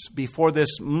powerless before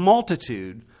this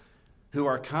multitude who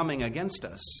are coming against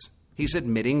us. He's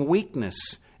admitting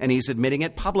weakness, and he's admitting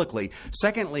it publicly.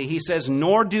 Secondly, he says,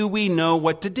 nor do we know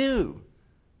what to do.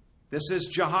 This is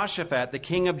Jehoshaphat, the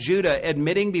king of Judah,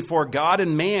 admitting before God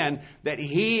and man that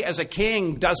he, as a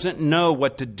king, doesn't know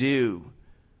what to do.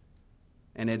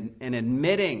 And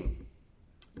admitting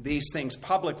these things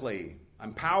publicly,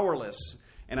 I'm powerless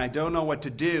and I don't know what to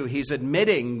do. He's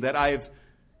admitting that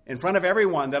in front of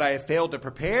everyone, that I have failed to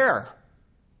prepare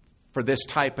for this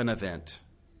type of event.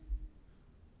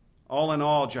 All in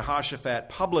all, Jehoshaphat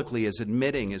publicly is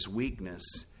admitting his weakness,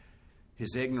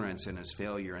 his ignorance, and his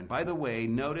failure. And by the way,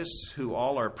 notice who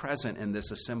all are present in this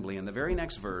assembly. In the very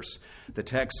next verse, the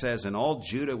text says, "And all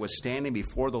Judah was standing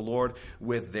before the Lord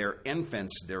with their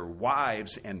infants, their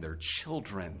wives, and their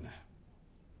children."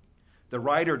 The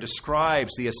writer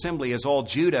describes the assembly as all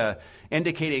Judah,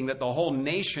 indicating that the whole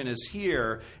nation is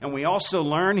here. And we also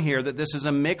learn here that this is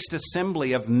a mixed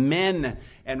assembly of men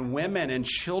and women and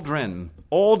children,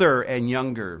 older and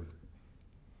younger.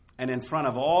 And in front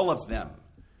of all of them,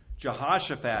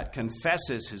 Jehoshaphat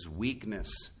confesses his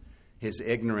weakness, his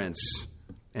ignorance,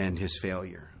 and his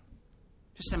failure.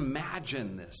 Just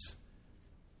imagine this.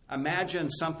 Imagine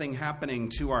something happening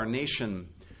to our nation,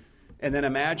 and then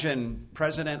imagine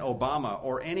President Obama,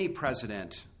 or any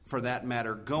president for that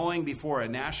matter, going before a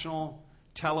national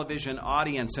television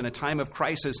audience in a time of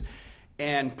crisis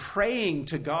and praying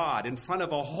to God in front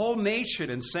of a whole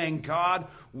nation and saying, "God,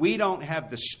 we don't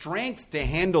have the strength to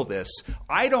handle this.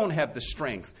 I don't have the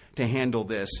strength to handle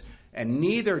this, and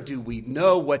neither do we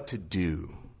know what to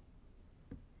do."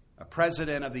 A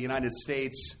president of the United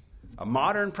States, a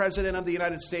modern president of the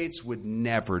United States, would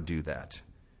never do that.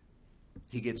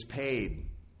 He gets paid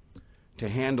to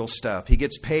handle stuff. He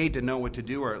gets paid to know what to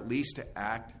do, or at least to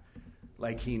act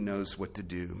like he knows what to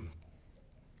do.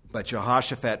 But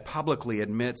Jehoshaphat publicly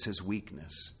admits his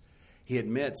weakness. He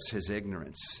admits his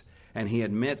ignorance, and he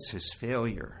admits his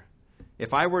failure.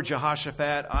 If I were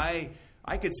Jehoshaphat,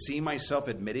 I could see myself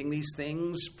admitting these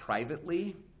things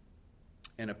privately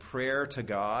in a prayer to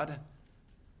God,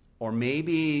 or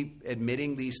maybe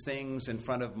admitting these things in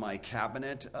front of my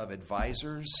cabinet of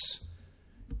advisors,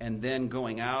 and then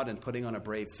going out and putting on a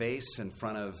brave face in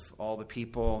front of all the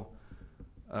people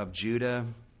of Judah.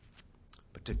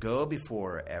 But to go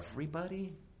before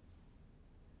everybody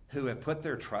who have put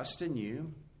their trust in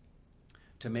you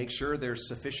to make sure there's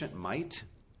sufficient might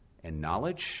and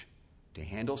knowledge to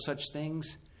handle such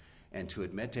things, and to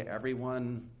admit to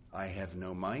everyone, I have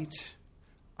no might,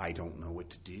 I don't know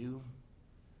what to do.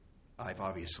 I've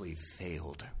obviously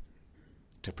failed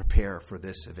to prepare for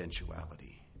this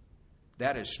eventuality.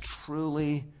 That is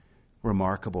truly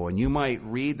remarkable. And you might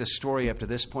read the story up to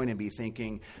this point and be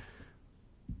thinking,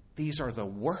 these are the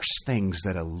worst things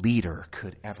that a leader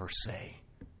could ever say.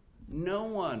 No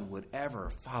one would ever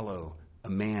follow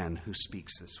a man who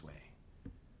speaks this way.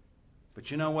 But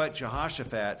you know what?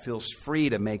 Jehoshaphat feels free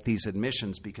to make these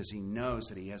admissions because he knows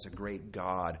that he has a great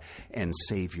God and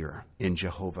Savior in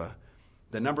Jehovah.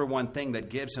 The number one thing that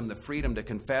gives him the freedom to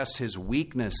confess his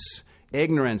weakness,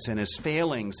 ignorance, and his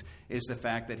failings is the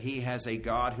fact that he has a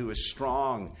God who is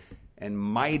strong and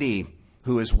mighty,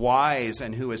 who is wise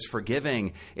and who is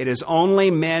forgiving. It is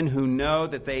only men who know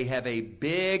that they have a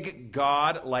big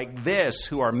God like this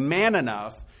who are man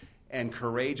enough and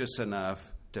courageous enough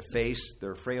to face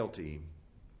their frailty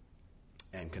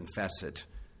and confess it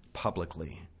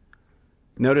publicly.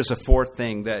 Notice a fourth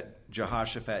thing that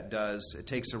Jehoshaphat does. It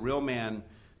takes a real man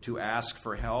to ask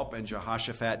for help, and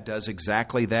Jehoshaphat does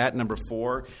exactly that. Number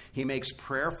 4, he makes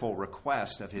prayerful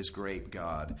request of his great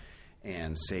God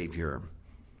and Savior.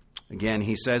 Again,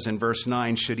 he says in verse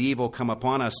 9, should evil come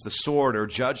upon us, the sword or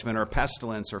judgment or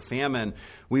pestilence or famine,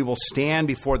 we will stand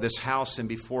before this house and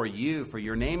before you, for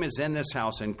your name is in this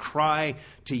house, and cry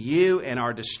to you in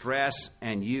our distress,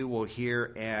 and you will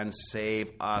hear and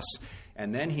save us.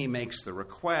 And then he makes the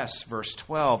request, verse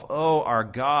 12, oh, our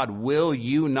God, will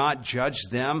you not judge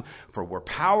them? For we're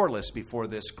powerless before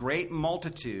this great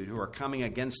multitude who are coming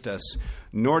against us,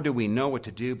 nor do we know what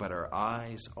to do, but our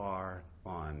eyes are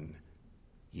on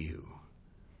you.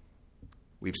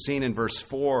 We've seen in verse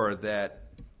 4 that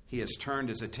he has turned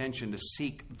his attention to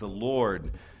seek the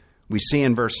Lord. We see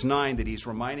in verse 9 that he's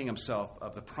reminding himself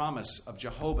of the promise of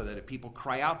Jehovah, that if people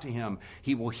cry out to him,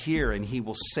 he will hear and he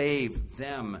will save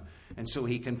them. And so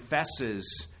he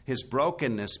confesses his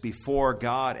brokenness before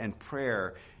God and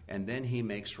prayer, and then he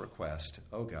makes request,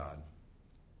 oh God,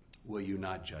 will you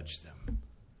not judge them?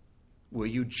 Will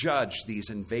you judge these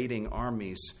invading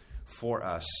armies for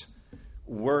us?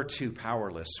 We're too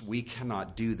powerless. We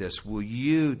cannot do this. Will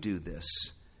you do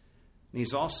this? And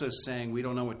he's also saying, we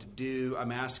don't know what to do.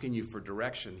 I'm asking you for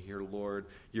direction here, Lord.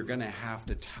 You're going to have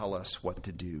to tell us what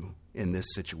to do in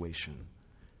this situation.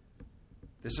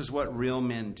 This is what real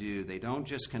men do. They don't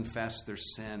just confess their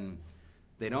sin.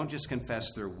 They don't just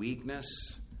confess their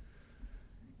weakness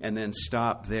and then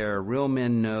stop there. Real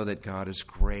men know that God is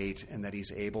great and that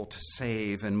he's able to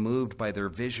save, and moved by their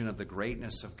vision of the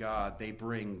greatness of God, they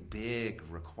bring big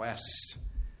requests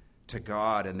to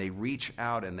God, and they reach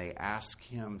out and they ask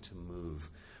him to move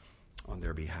on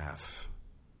their behalf.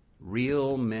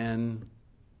 Real men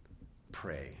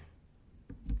pray.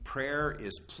 Prayer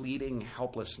is pleading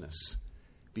helplessness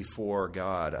before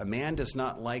God. A man does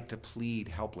not like to plead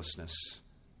helplessness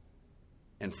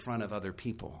in front of other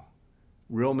people.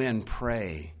 Real men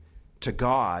pray to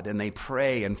God, and they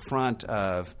pray in front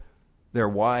of their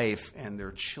wife and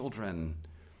their children.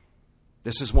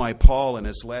 This is why Paul, in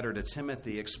his letter to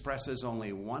Timothy, expresses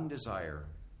only one desire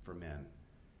for men.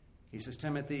 He says,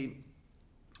 Timothy,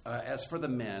 as for the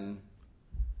men,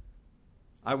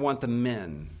 I want the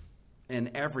men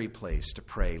in every place to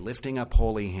pray, lifting up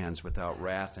holy hands without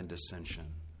wrath and dissension.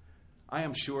 I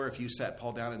am sure if you sat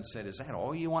Paul down and said, is that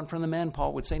all you want from the men?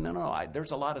 Paul would say, no,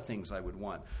 there's a lot of things I would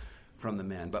want from the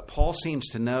men. But Paul seems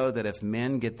to know that if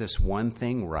men get this one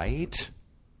thing right,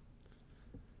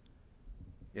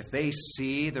 if they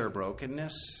see their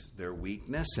brokenness, their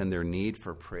weakness, and their need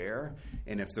for prayer,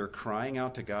 and if they're crying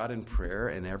out to God in prayer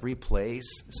in every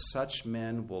place, such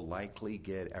men will likely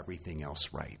get everything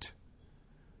else right.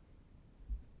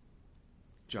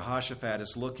 Jehoshaphat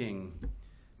is looking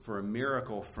for a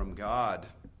miracle from God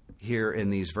here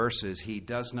in these verses. He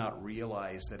does not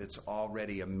realize that it's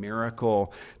already a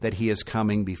miracle that he is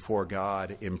coming before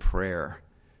God in prayer.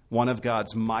 One of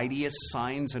God's mightiest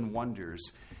signs and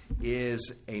wonders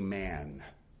is a man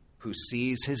who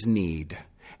sees his need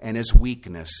and his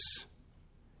weakness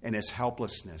and his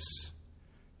helplessness,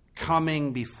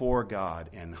 coming before God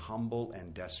in humble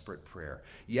and desperate prayer.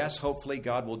 Yes, hopefully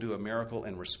God will do a miracle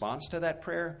in response to that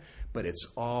prayer, but it's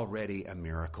already a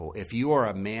miracle. If you are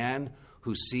a man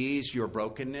who sees your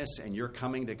brokenness and you're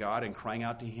coming to God and crying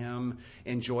out to him,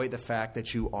 enjoy the fact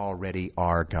that you already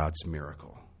are God's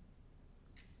miracle.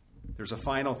 There's a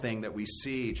final thing that we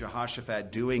see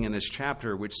Jehoshaphat doing in this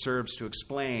chapter, which serves to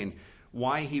explain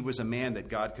why he was a man that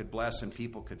God could bless and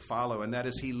people could follow, and that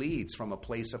is he leads from a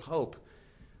place of hope.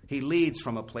 He leads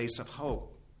from a place of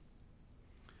hope.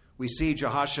 We see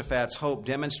Jehoshaphat's hope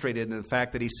demonstrated in the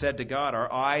fact that he said to God,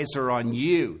 our eyes are on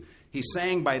you. He's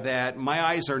saying by that, my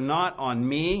eyes are not on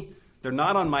me. They're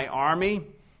not on my army.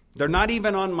 They're not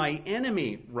even on my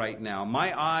enemy right now.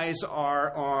 My eyes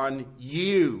are on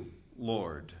you,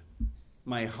 Lord.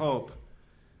 My hope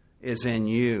is in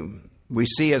you. We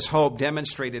see his hope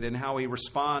demonstrated in how he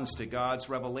responds to God's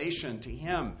revelation to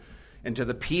him and to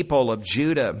the people of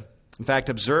Judah. In fact,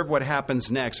 observe what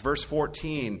happens next. Verse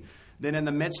 14, then in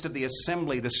the midst of the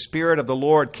assembly, the Spirit of the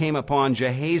Lord came upon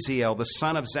Jehaziel, the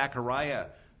son of Zechariah,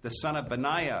 the son of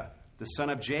Benaiah, the son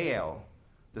of Jael,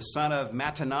 the son of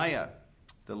Mattaniah,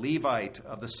 the Levite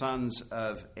of the sons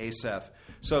of Asaph.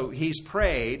 So he's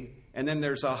prayed, and then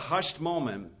there's a hushed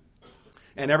moment,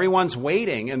 and everyone's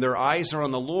waiting, and their eyes are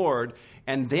on the Lord,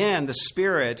 and then the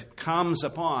Spirit comes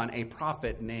upon a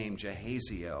prophet named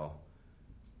Jehaziel.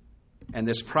 And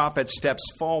this prophet steps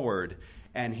forward,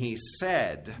 and he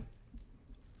said,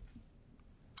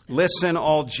 listen,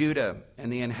 all Judah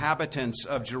and the inhabitants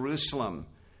of Jerusalem,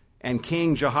 and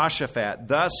King Jehoshaphat,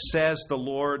 thus says the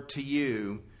Lord to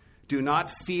you, do not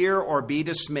fear or be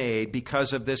dismayed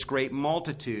because of this great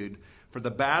multitude, for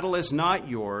the battle is not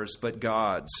yours, but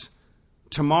God's.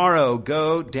 Tomorrow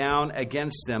go down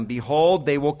against them. Behold,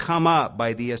 they will come up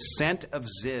by the ascent of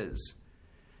Ziz,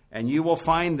 and you will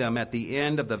find them at the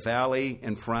end of the valley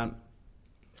in front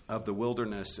of the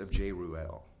wilderness of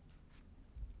Jeruel.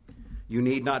 You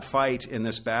need not fight in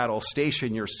this battle.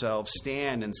 Station yourselves,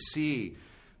 stand and see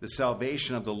the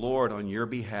salvation of the Lord on your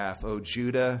behalf, O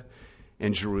Judah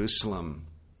and Jerusalem.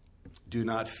 Do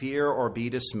not fear or be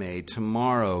dismayed.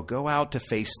 Tomorrow go out to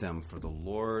face them, for the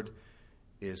Lord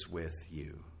is with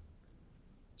you.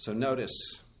 So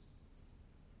notice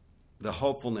the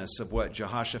hopefulness of what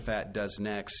Jehoshaphat does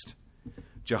next.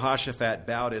 Jehoshaphat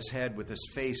bowed his head with his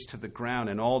face to the ground,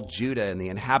 and all Judah and the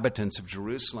inhabitants of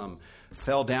Jerusalem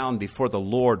fell down before the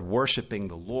Lord, worshiping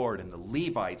the Lord. And the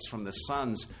Levites from the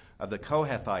sons of the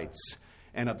Kohathites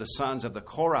and of the sons of the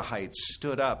Korahites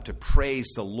stood up to praise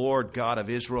the Lord God of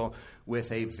Israel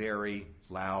with a very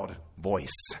loud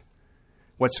voice.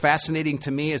 What's fascinating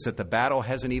to me is that the battle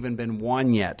hasn't even been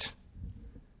won yet.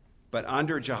 But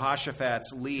under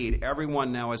Jehoshaphat's lead,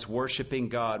 everyone now is worshiping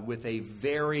God with a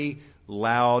very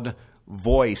loud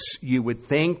voice. You would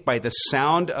think by the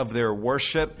sound of their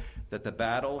worship that the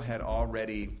battle had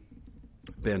already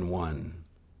been won.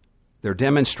 They're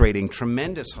demonstrating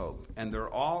tremendous hope, and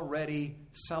they're already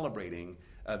celebrating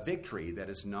a victory that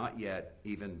has not yet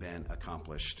even been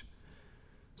accomplished.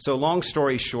 So long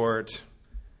story short,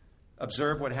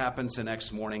 observe what happens the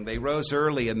next morning. They rose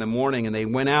early in the morning, and they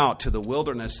went out to the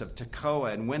wilderness of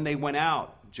Tekoa. And when they went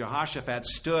out, Jehoshaphat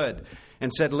stood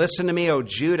and said, listen to me, O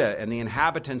Judah and the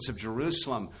inhabitants of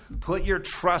Jerusalem. Put your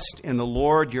trust in the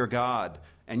Lord your God,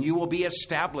 and you will be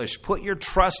established. Put your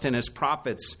trust in his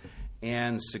prophets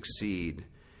and succeed.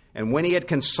 And when he had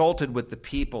consulted with the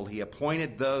people, he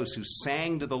appointed those who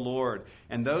sang to the Lord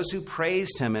and those who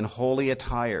praised him in holy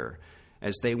attire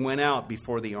as they went out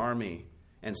before the army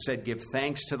and said, give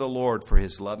thanks to the Lord, for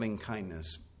his loving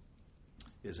kindness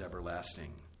is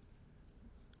everlasting.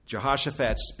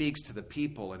 Jehoshaphat speaks to the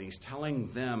people, and he's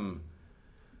telling them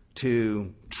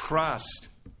to trust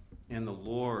in the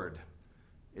Lord.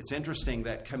 It's interesting,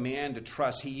 that command to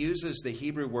trust. He uses the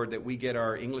Hebrew word that we get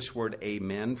our English word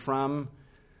amen from.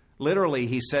 Literally,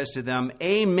 he says to them,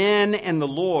 amen in the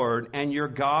Lord and your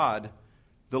God,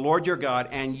 the Lord your God,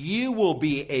 and you will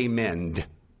be amened.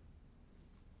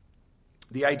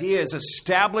 The idea is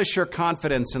establish your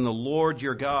confidence in the Lord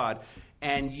your God,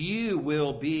 and you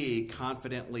will be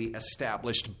confidently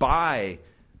established by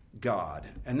God.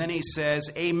 And then he says,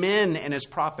 amen in his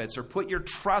prophets, or put your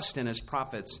trust in his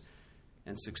prophets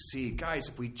and succeed. Guys,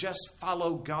 if we just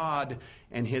follow God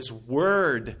and his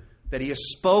word that he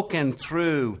has spoken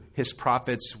through his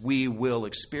prophets, we will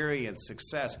experience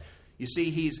success. You see,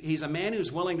 he's a man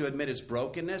who's willing to admit his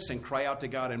brokenness and cry out to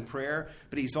God in prayer,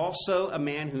 but he's also a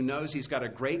man who knows he's got a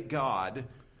great God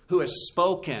who has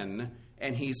spoken,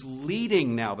 and he's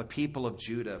leading now the people of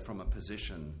Judah from a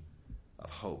position of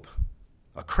hope,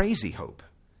 a crazy hope.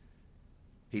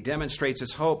 He demonstrates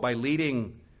his hope by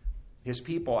leading his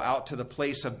people out to the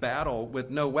place of battle with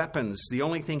no weapons. The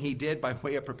only thing he did by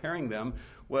way of preparing them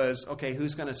was, okay,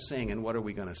 who's going to sing and what are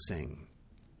we going to sing?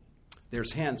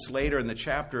 There's hints later in the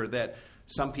chapter that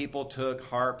some people took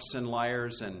harps and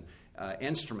lyres and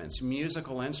instruments,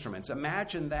 musical instruments.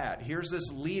 Imagine that. Here's this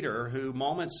leader who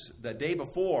the day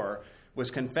before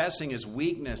was confessing his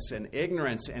weakness and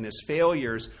ignorance and his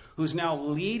failures, who's now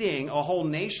leading a whole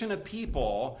nation of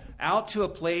people out to a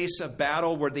place of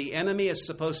battle where the enemy is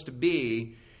supposed to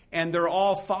be, and they're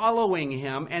all following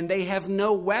him, and they have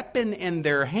no weapon in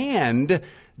their hand.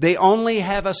 They only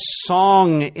have a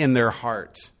song in their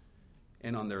heart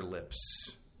and on their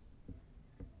lips.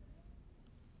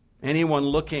 Anyone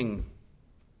looking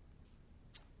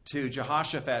to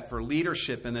Jehoshaphat for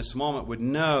leadership in this moment would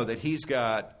know that he's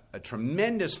got a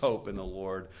tremendous hope in the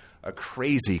Lord, a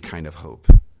crazy kind of hope,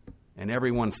 and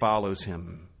everyone follows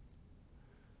him.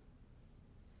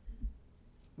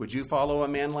 Would you follow a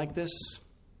man like this?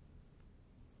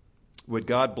 Would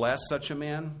God bless such a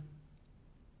man?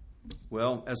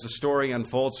 Well, as the story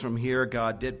unfolds from here,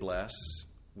 God did bless.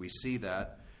 We see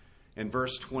that. In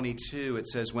verse 22, it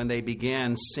says, when they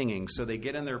began singing. So they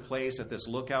get in their place at this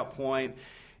lookout point,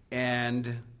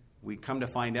 and we come to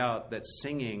find out that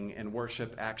singing and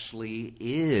worship actually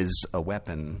is a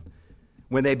weapon.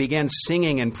 When they began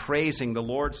singing and praising, the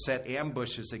Lord set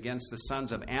ambushes against the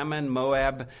sons of Ammon,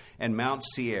 Moab, and Mount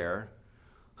Seir,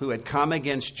 who had come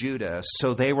against Judah.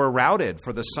 So they were routed,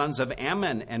 for the sons of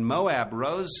Ammon and Moab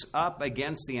rose up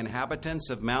against the inhabitants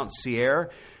of Mount Seir,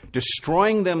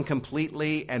 destroying them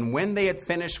completely. And when they had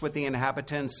finished with the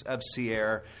inhabitants of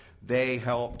Seir, they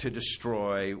helped to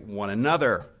destroy one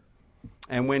another.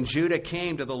 And when Judah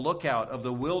came to the lookout of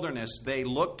the wilderness, they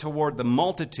looked toward the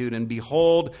multitude, and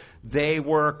behold, they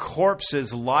were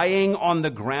corpses lying on the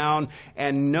ground,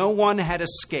 and no one had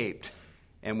escaped.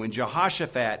 And when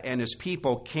Jehoshaphat and his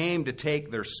people came to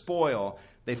take their spoil,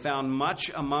 they found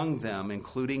much among them,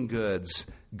 including goods,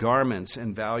 garments,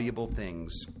 and valuable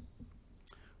things,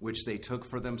 which they took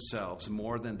for themselves,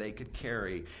 more than they could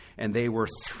carry. And they were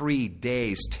 3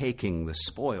 days taking the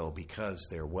spoil because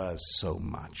there was so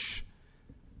much.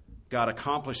 God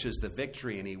accomplishes the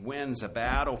victory, and he wins a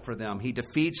battle for them. He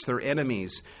defeats their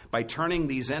enemies by turning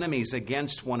these enemies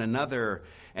against one another,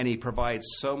 and he provides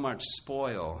so much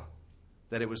spoil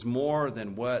that it was more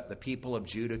than what the people of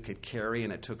Judah could carry,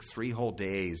 and it took 3 whole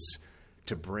days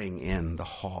to bring in the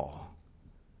haul.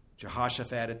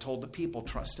 Jehoshaphat had told the people,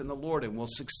 trust in the Lord and we'll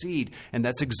succeed, and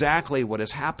that's exactly what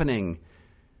is happening.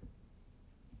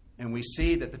 And we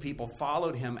see that the people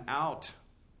followed him out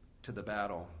to the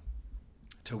battle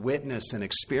to witness and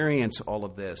experience all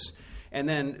of this. And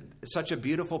then such a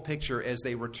beautiful picture as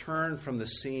they return from the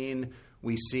scene,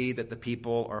 we see that the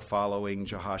people are following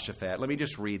Jehoshaphat. Let me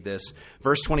just read this.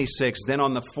 Verse 26, then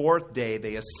on the 4th day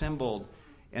they assembled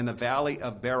in the valley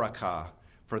of Berakah,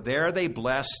 for there they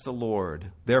blessed the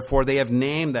Lord. Therefore they have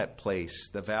named that place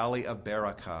the valley of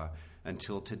Berakah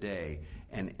until today.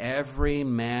 And every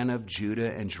man of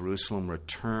Judah and Jerusalem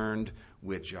returned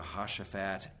with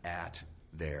Jehoshaphat at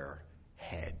their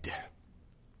head,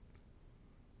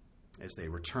 as they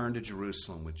returned to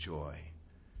Jerusalem with joy,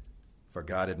 for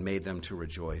God had made them to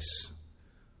rejoice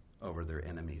over their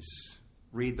enemies.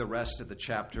 Read the rest of the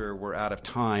chapter. We're out of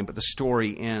time, but the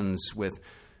story ends with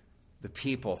the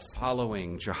people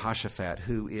following Jehoshaphat,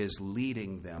 who is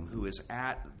leading them, who is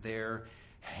at their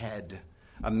head.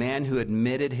 A man who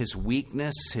admitted his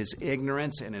weakness, his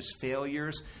ignorance, and his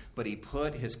failures, but he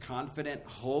put his confident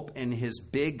hope in his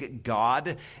big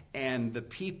God and the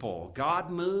people.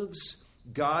 God moves,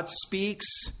 God speaks,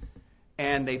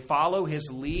 and they follow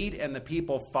his lead, and the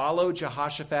people follow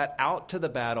Jehoshaphat out to the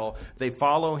battle. They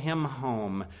follow him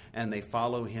home, and they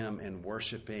follow him in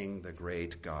worshiping the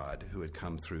great God who had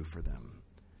come through for them.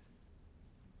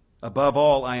 Above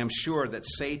all, I am sure that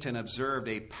Satan observed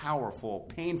a powerful,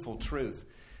 painful truth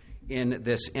in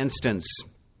this instance.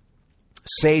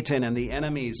 Satan and the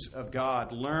enemies of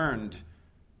God learned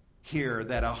here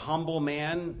that a humble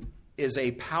man is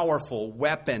a powerful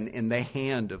weapon in the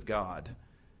hand of God.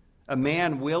 A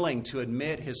man willing to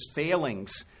admit his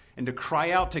failings and to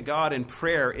cry out to God in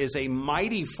prayer is a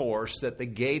mighty force that the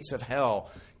gates of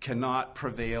hell cannot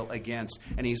prevail against.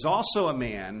 And he's also a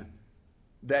man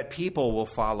that people will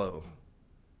follow.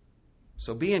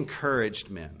 So be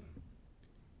encouraged, men.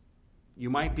 You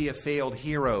might be a failed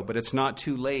hero, but it's not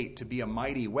too late to be a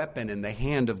mighty weapon in the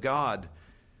hand of God.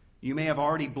 You may have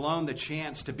already blown the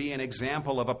chance to be an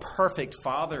example of a perfect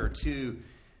father to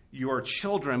your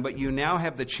children, but you now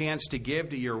have the chance to give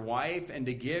to your wife and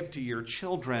to give to your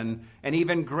children an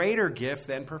even greater gift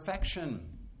than perfection.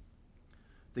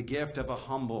 The gift of a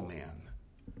humble man.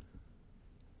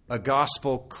 A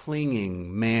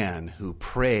gospel-clinging man who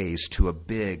prays to a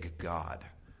big God.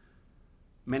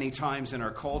 Many times in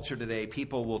our culture today,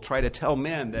 people will try to tell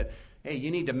men that, hey,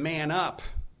 you need to man up.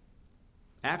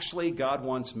 Actually, God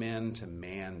wants men to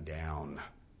man down,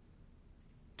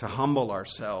 to humble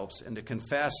ourselves and to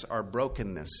confess our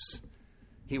brokenness.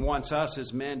 He wants us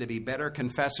as men to be better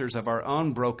confessors of our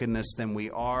own brokenness than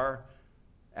we are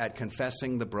at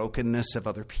confessing the brokenness of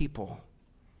other people.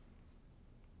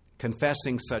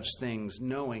 Confessing such things,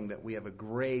 knowing that we have a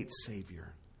great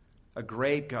Savior, a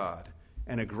great God,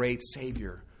 and a great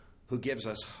Savior who gives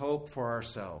us hope for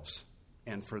ourselves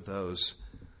and for those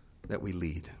that we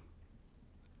lead.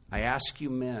 I ask you,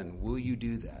 men, will you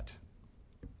do that?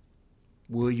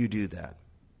 Will you do that?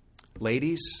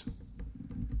 Ladies,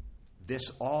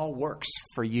 this all works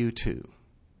for you too.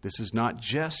 This is not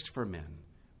just for men.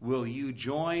 Will you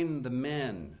join the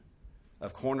men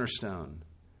of Cornerstone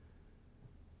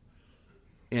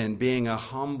in being a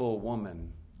humble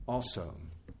woman also,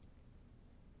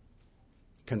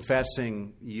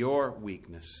 confessing your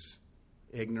weakness,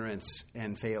 ignorance,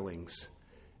 and failings,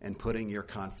 and putting your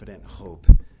confident hope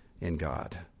in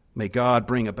God? May God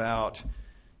bring about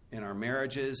in our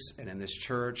marriages and in this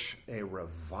church a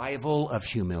revival of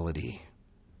humility.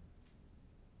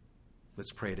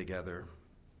 Let's pray together.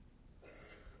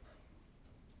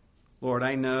 Lord,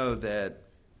 I know that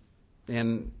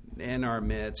in our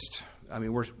midst,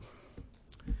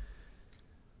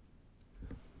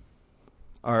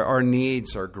 our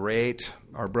needs are great,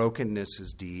 our brokenness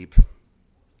is deep.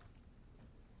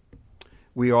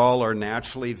 We all are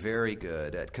naturally very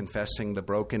good at confessing the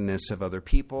brokenness of other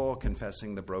people,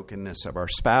 confessing the brokenness of our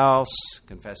spouse,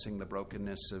 confessing the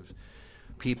brokenness of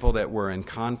people that we're in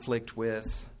conflict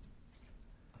with.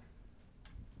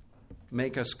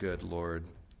 Make us good, Lord,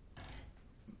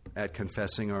 at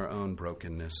confessing our own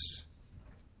brokenness.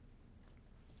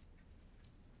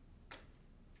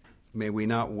 May we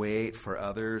not wait for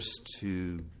others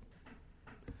to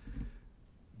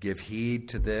give heed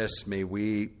to this. May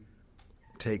we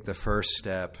take the first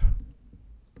step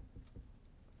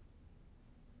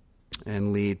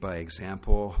and lead by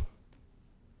example.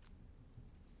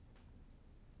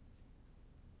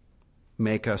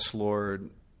 Make us,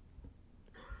 Lord,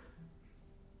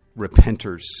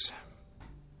 repenters.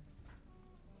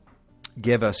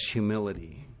 Give us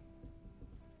humility.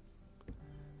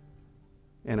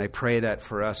 And I pray that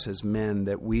for us as men,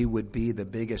 that we would be the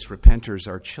biggest repenters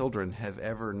our children have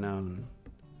ever known.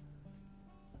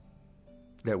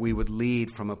 That we would lead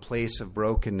from a place of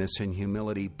brokenness and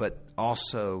humility, but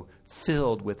also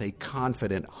filled with a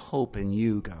confident hope in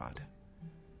you, God.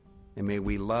 And may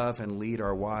we love and lead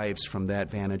our wives from that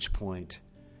vantage point,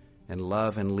 and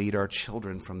love and lead our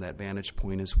children from that vantage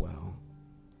point as well,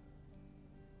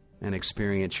 and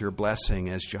experience your blessing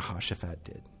as Jehoshaphat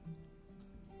did.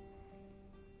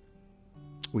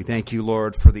 We thank you,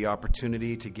 Lord, for the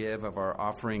opportunity to give of our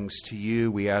offerings to you.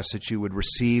 We ask that you would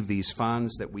receive these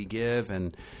funds that we give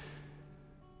and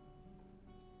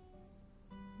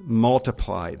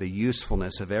multiply the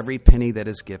usefulness of every penny that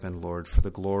is given, Lord, for the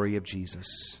glory of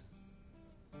Jesus.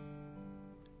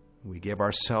 We give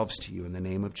ourselves to you in the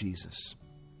name of Jesus.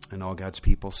 And all God's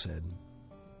people said,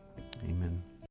 amen.